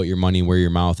you put your money where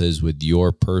your mouth is with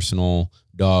your personal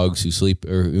dogs who sleep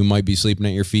or who might be sleeping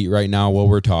at your feet right now while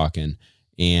we're talking.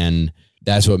 And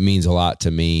that's what means a lot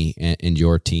to me and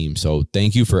your team. So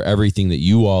thank you for everything that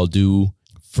you all do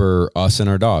for us and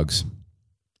our dogs.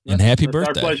 And happy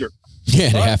birthday. Our pleasure. Yeah,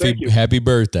 happy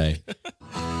birthday.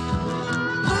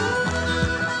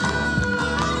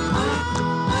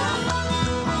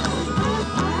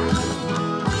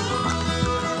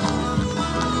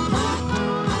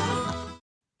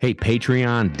 Hey,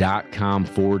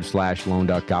 patreon.com/Lone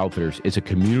Duck Outfitters. It's a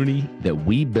community that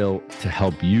we built to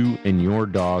help you and your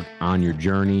dog on your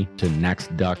journey to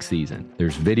next duck season.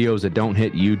 There's videos that don't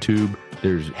hit YouTube.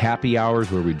 There's happy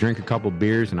hours where we drink a couple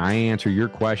beers and I answer your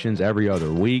questions every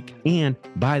other week. And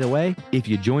by the way, if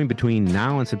you join between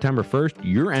now and September 1st,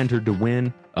 you're entered to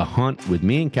win a hunt with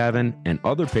me and Kevin and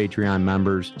other Patreon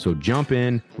members. So jump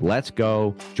in, let's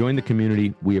go, join the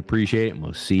community. We appreciate it, and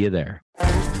we'll see you there.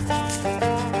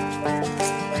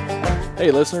 Hey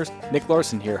listeners, Nick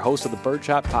Larson here, host of the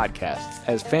Birdshot Podcast.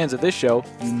 As fans of this show,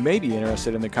 you may be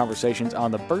interested in the conversations on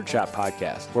the Birdshot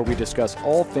Podcast, where we discuss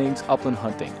all things upland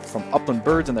hunting, from upland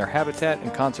birds and their habitat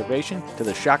and conservation, to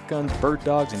the shotguns, bird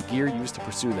dogs, and gear used to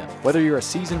pursue them. Whether you're a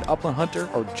seasoned upland hunter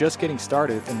or just getting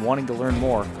started and wanting to learn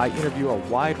more, I interview a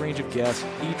wide range of guests,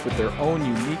 each with their own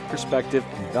unique perspective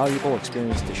and valuable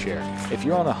experience to share. If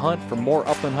you're on the hunt for more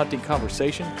upland hunting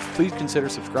conversation, please consider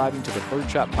subscribing to the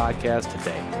Birdshot Podcast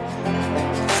today.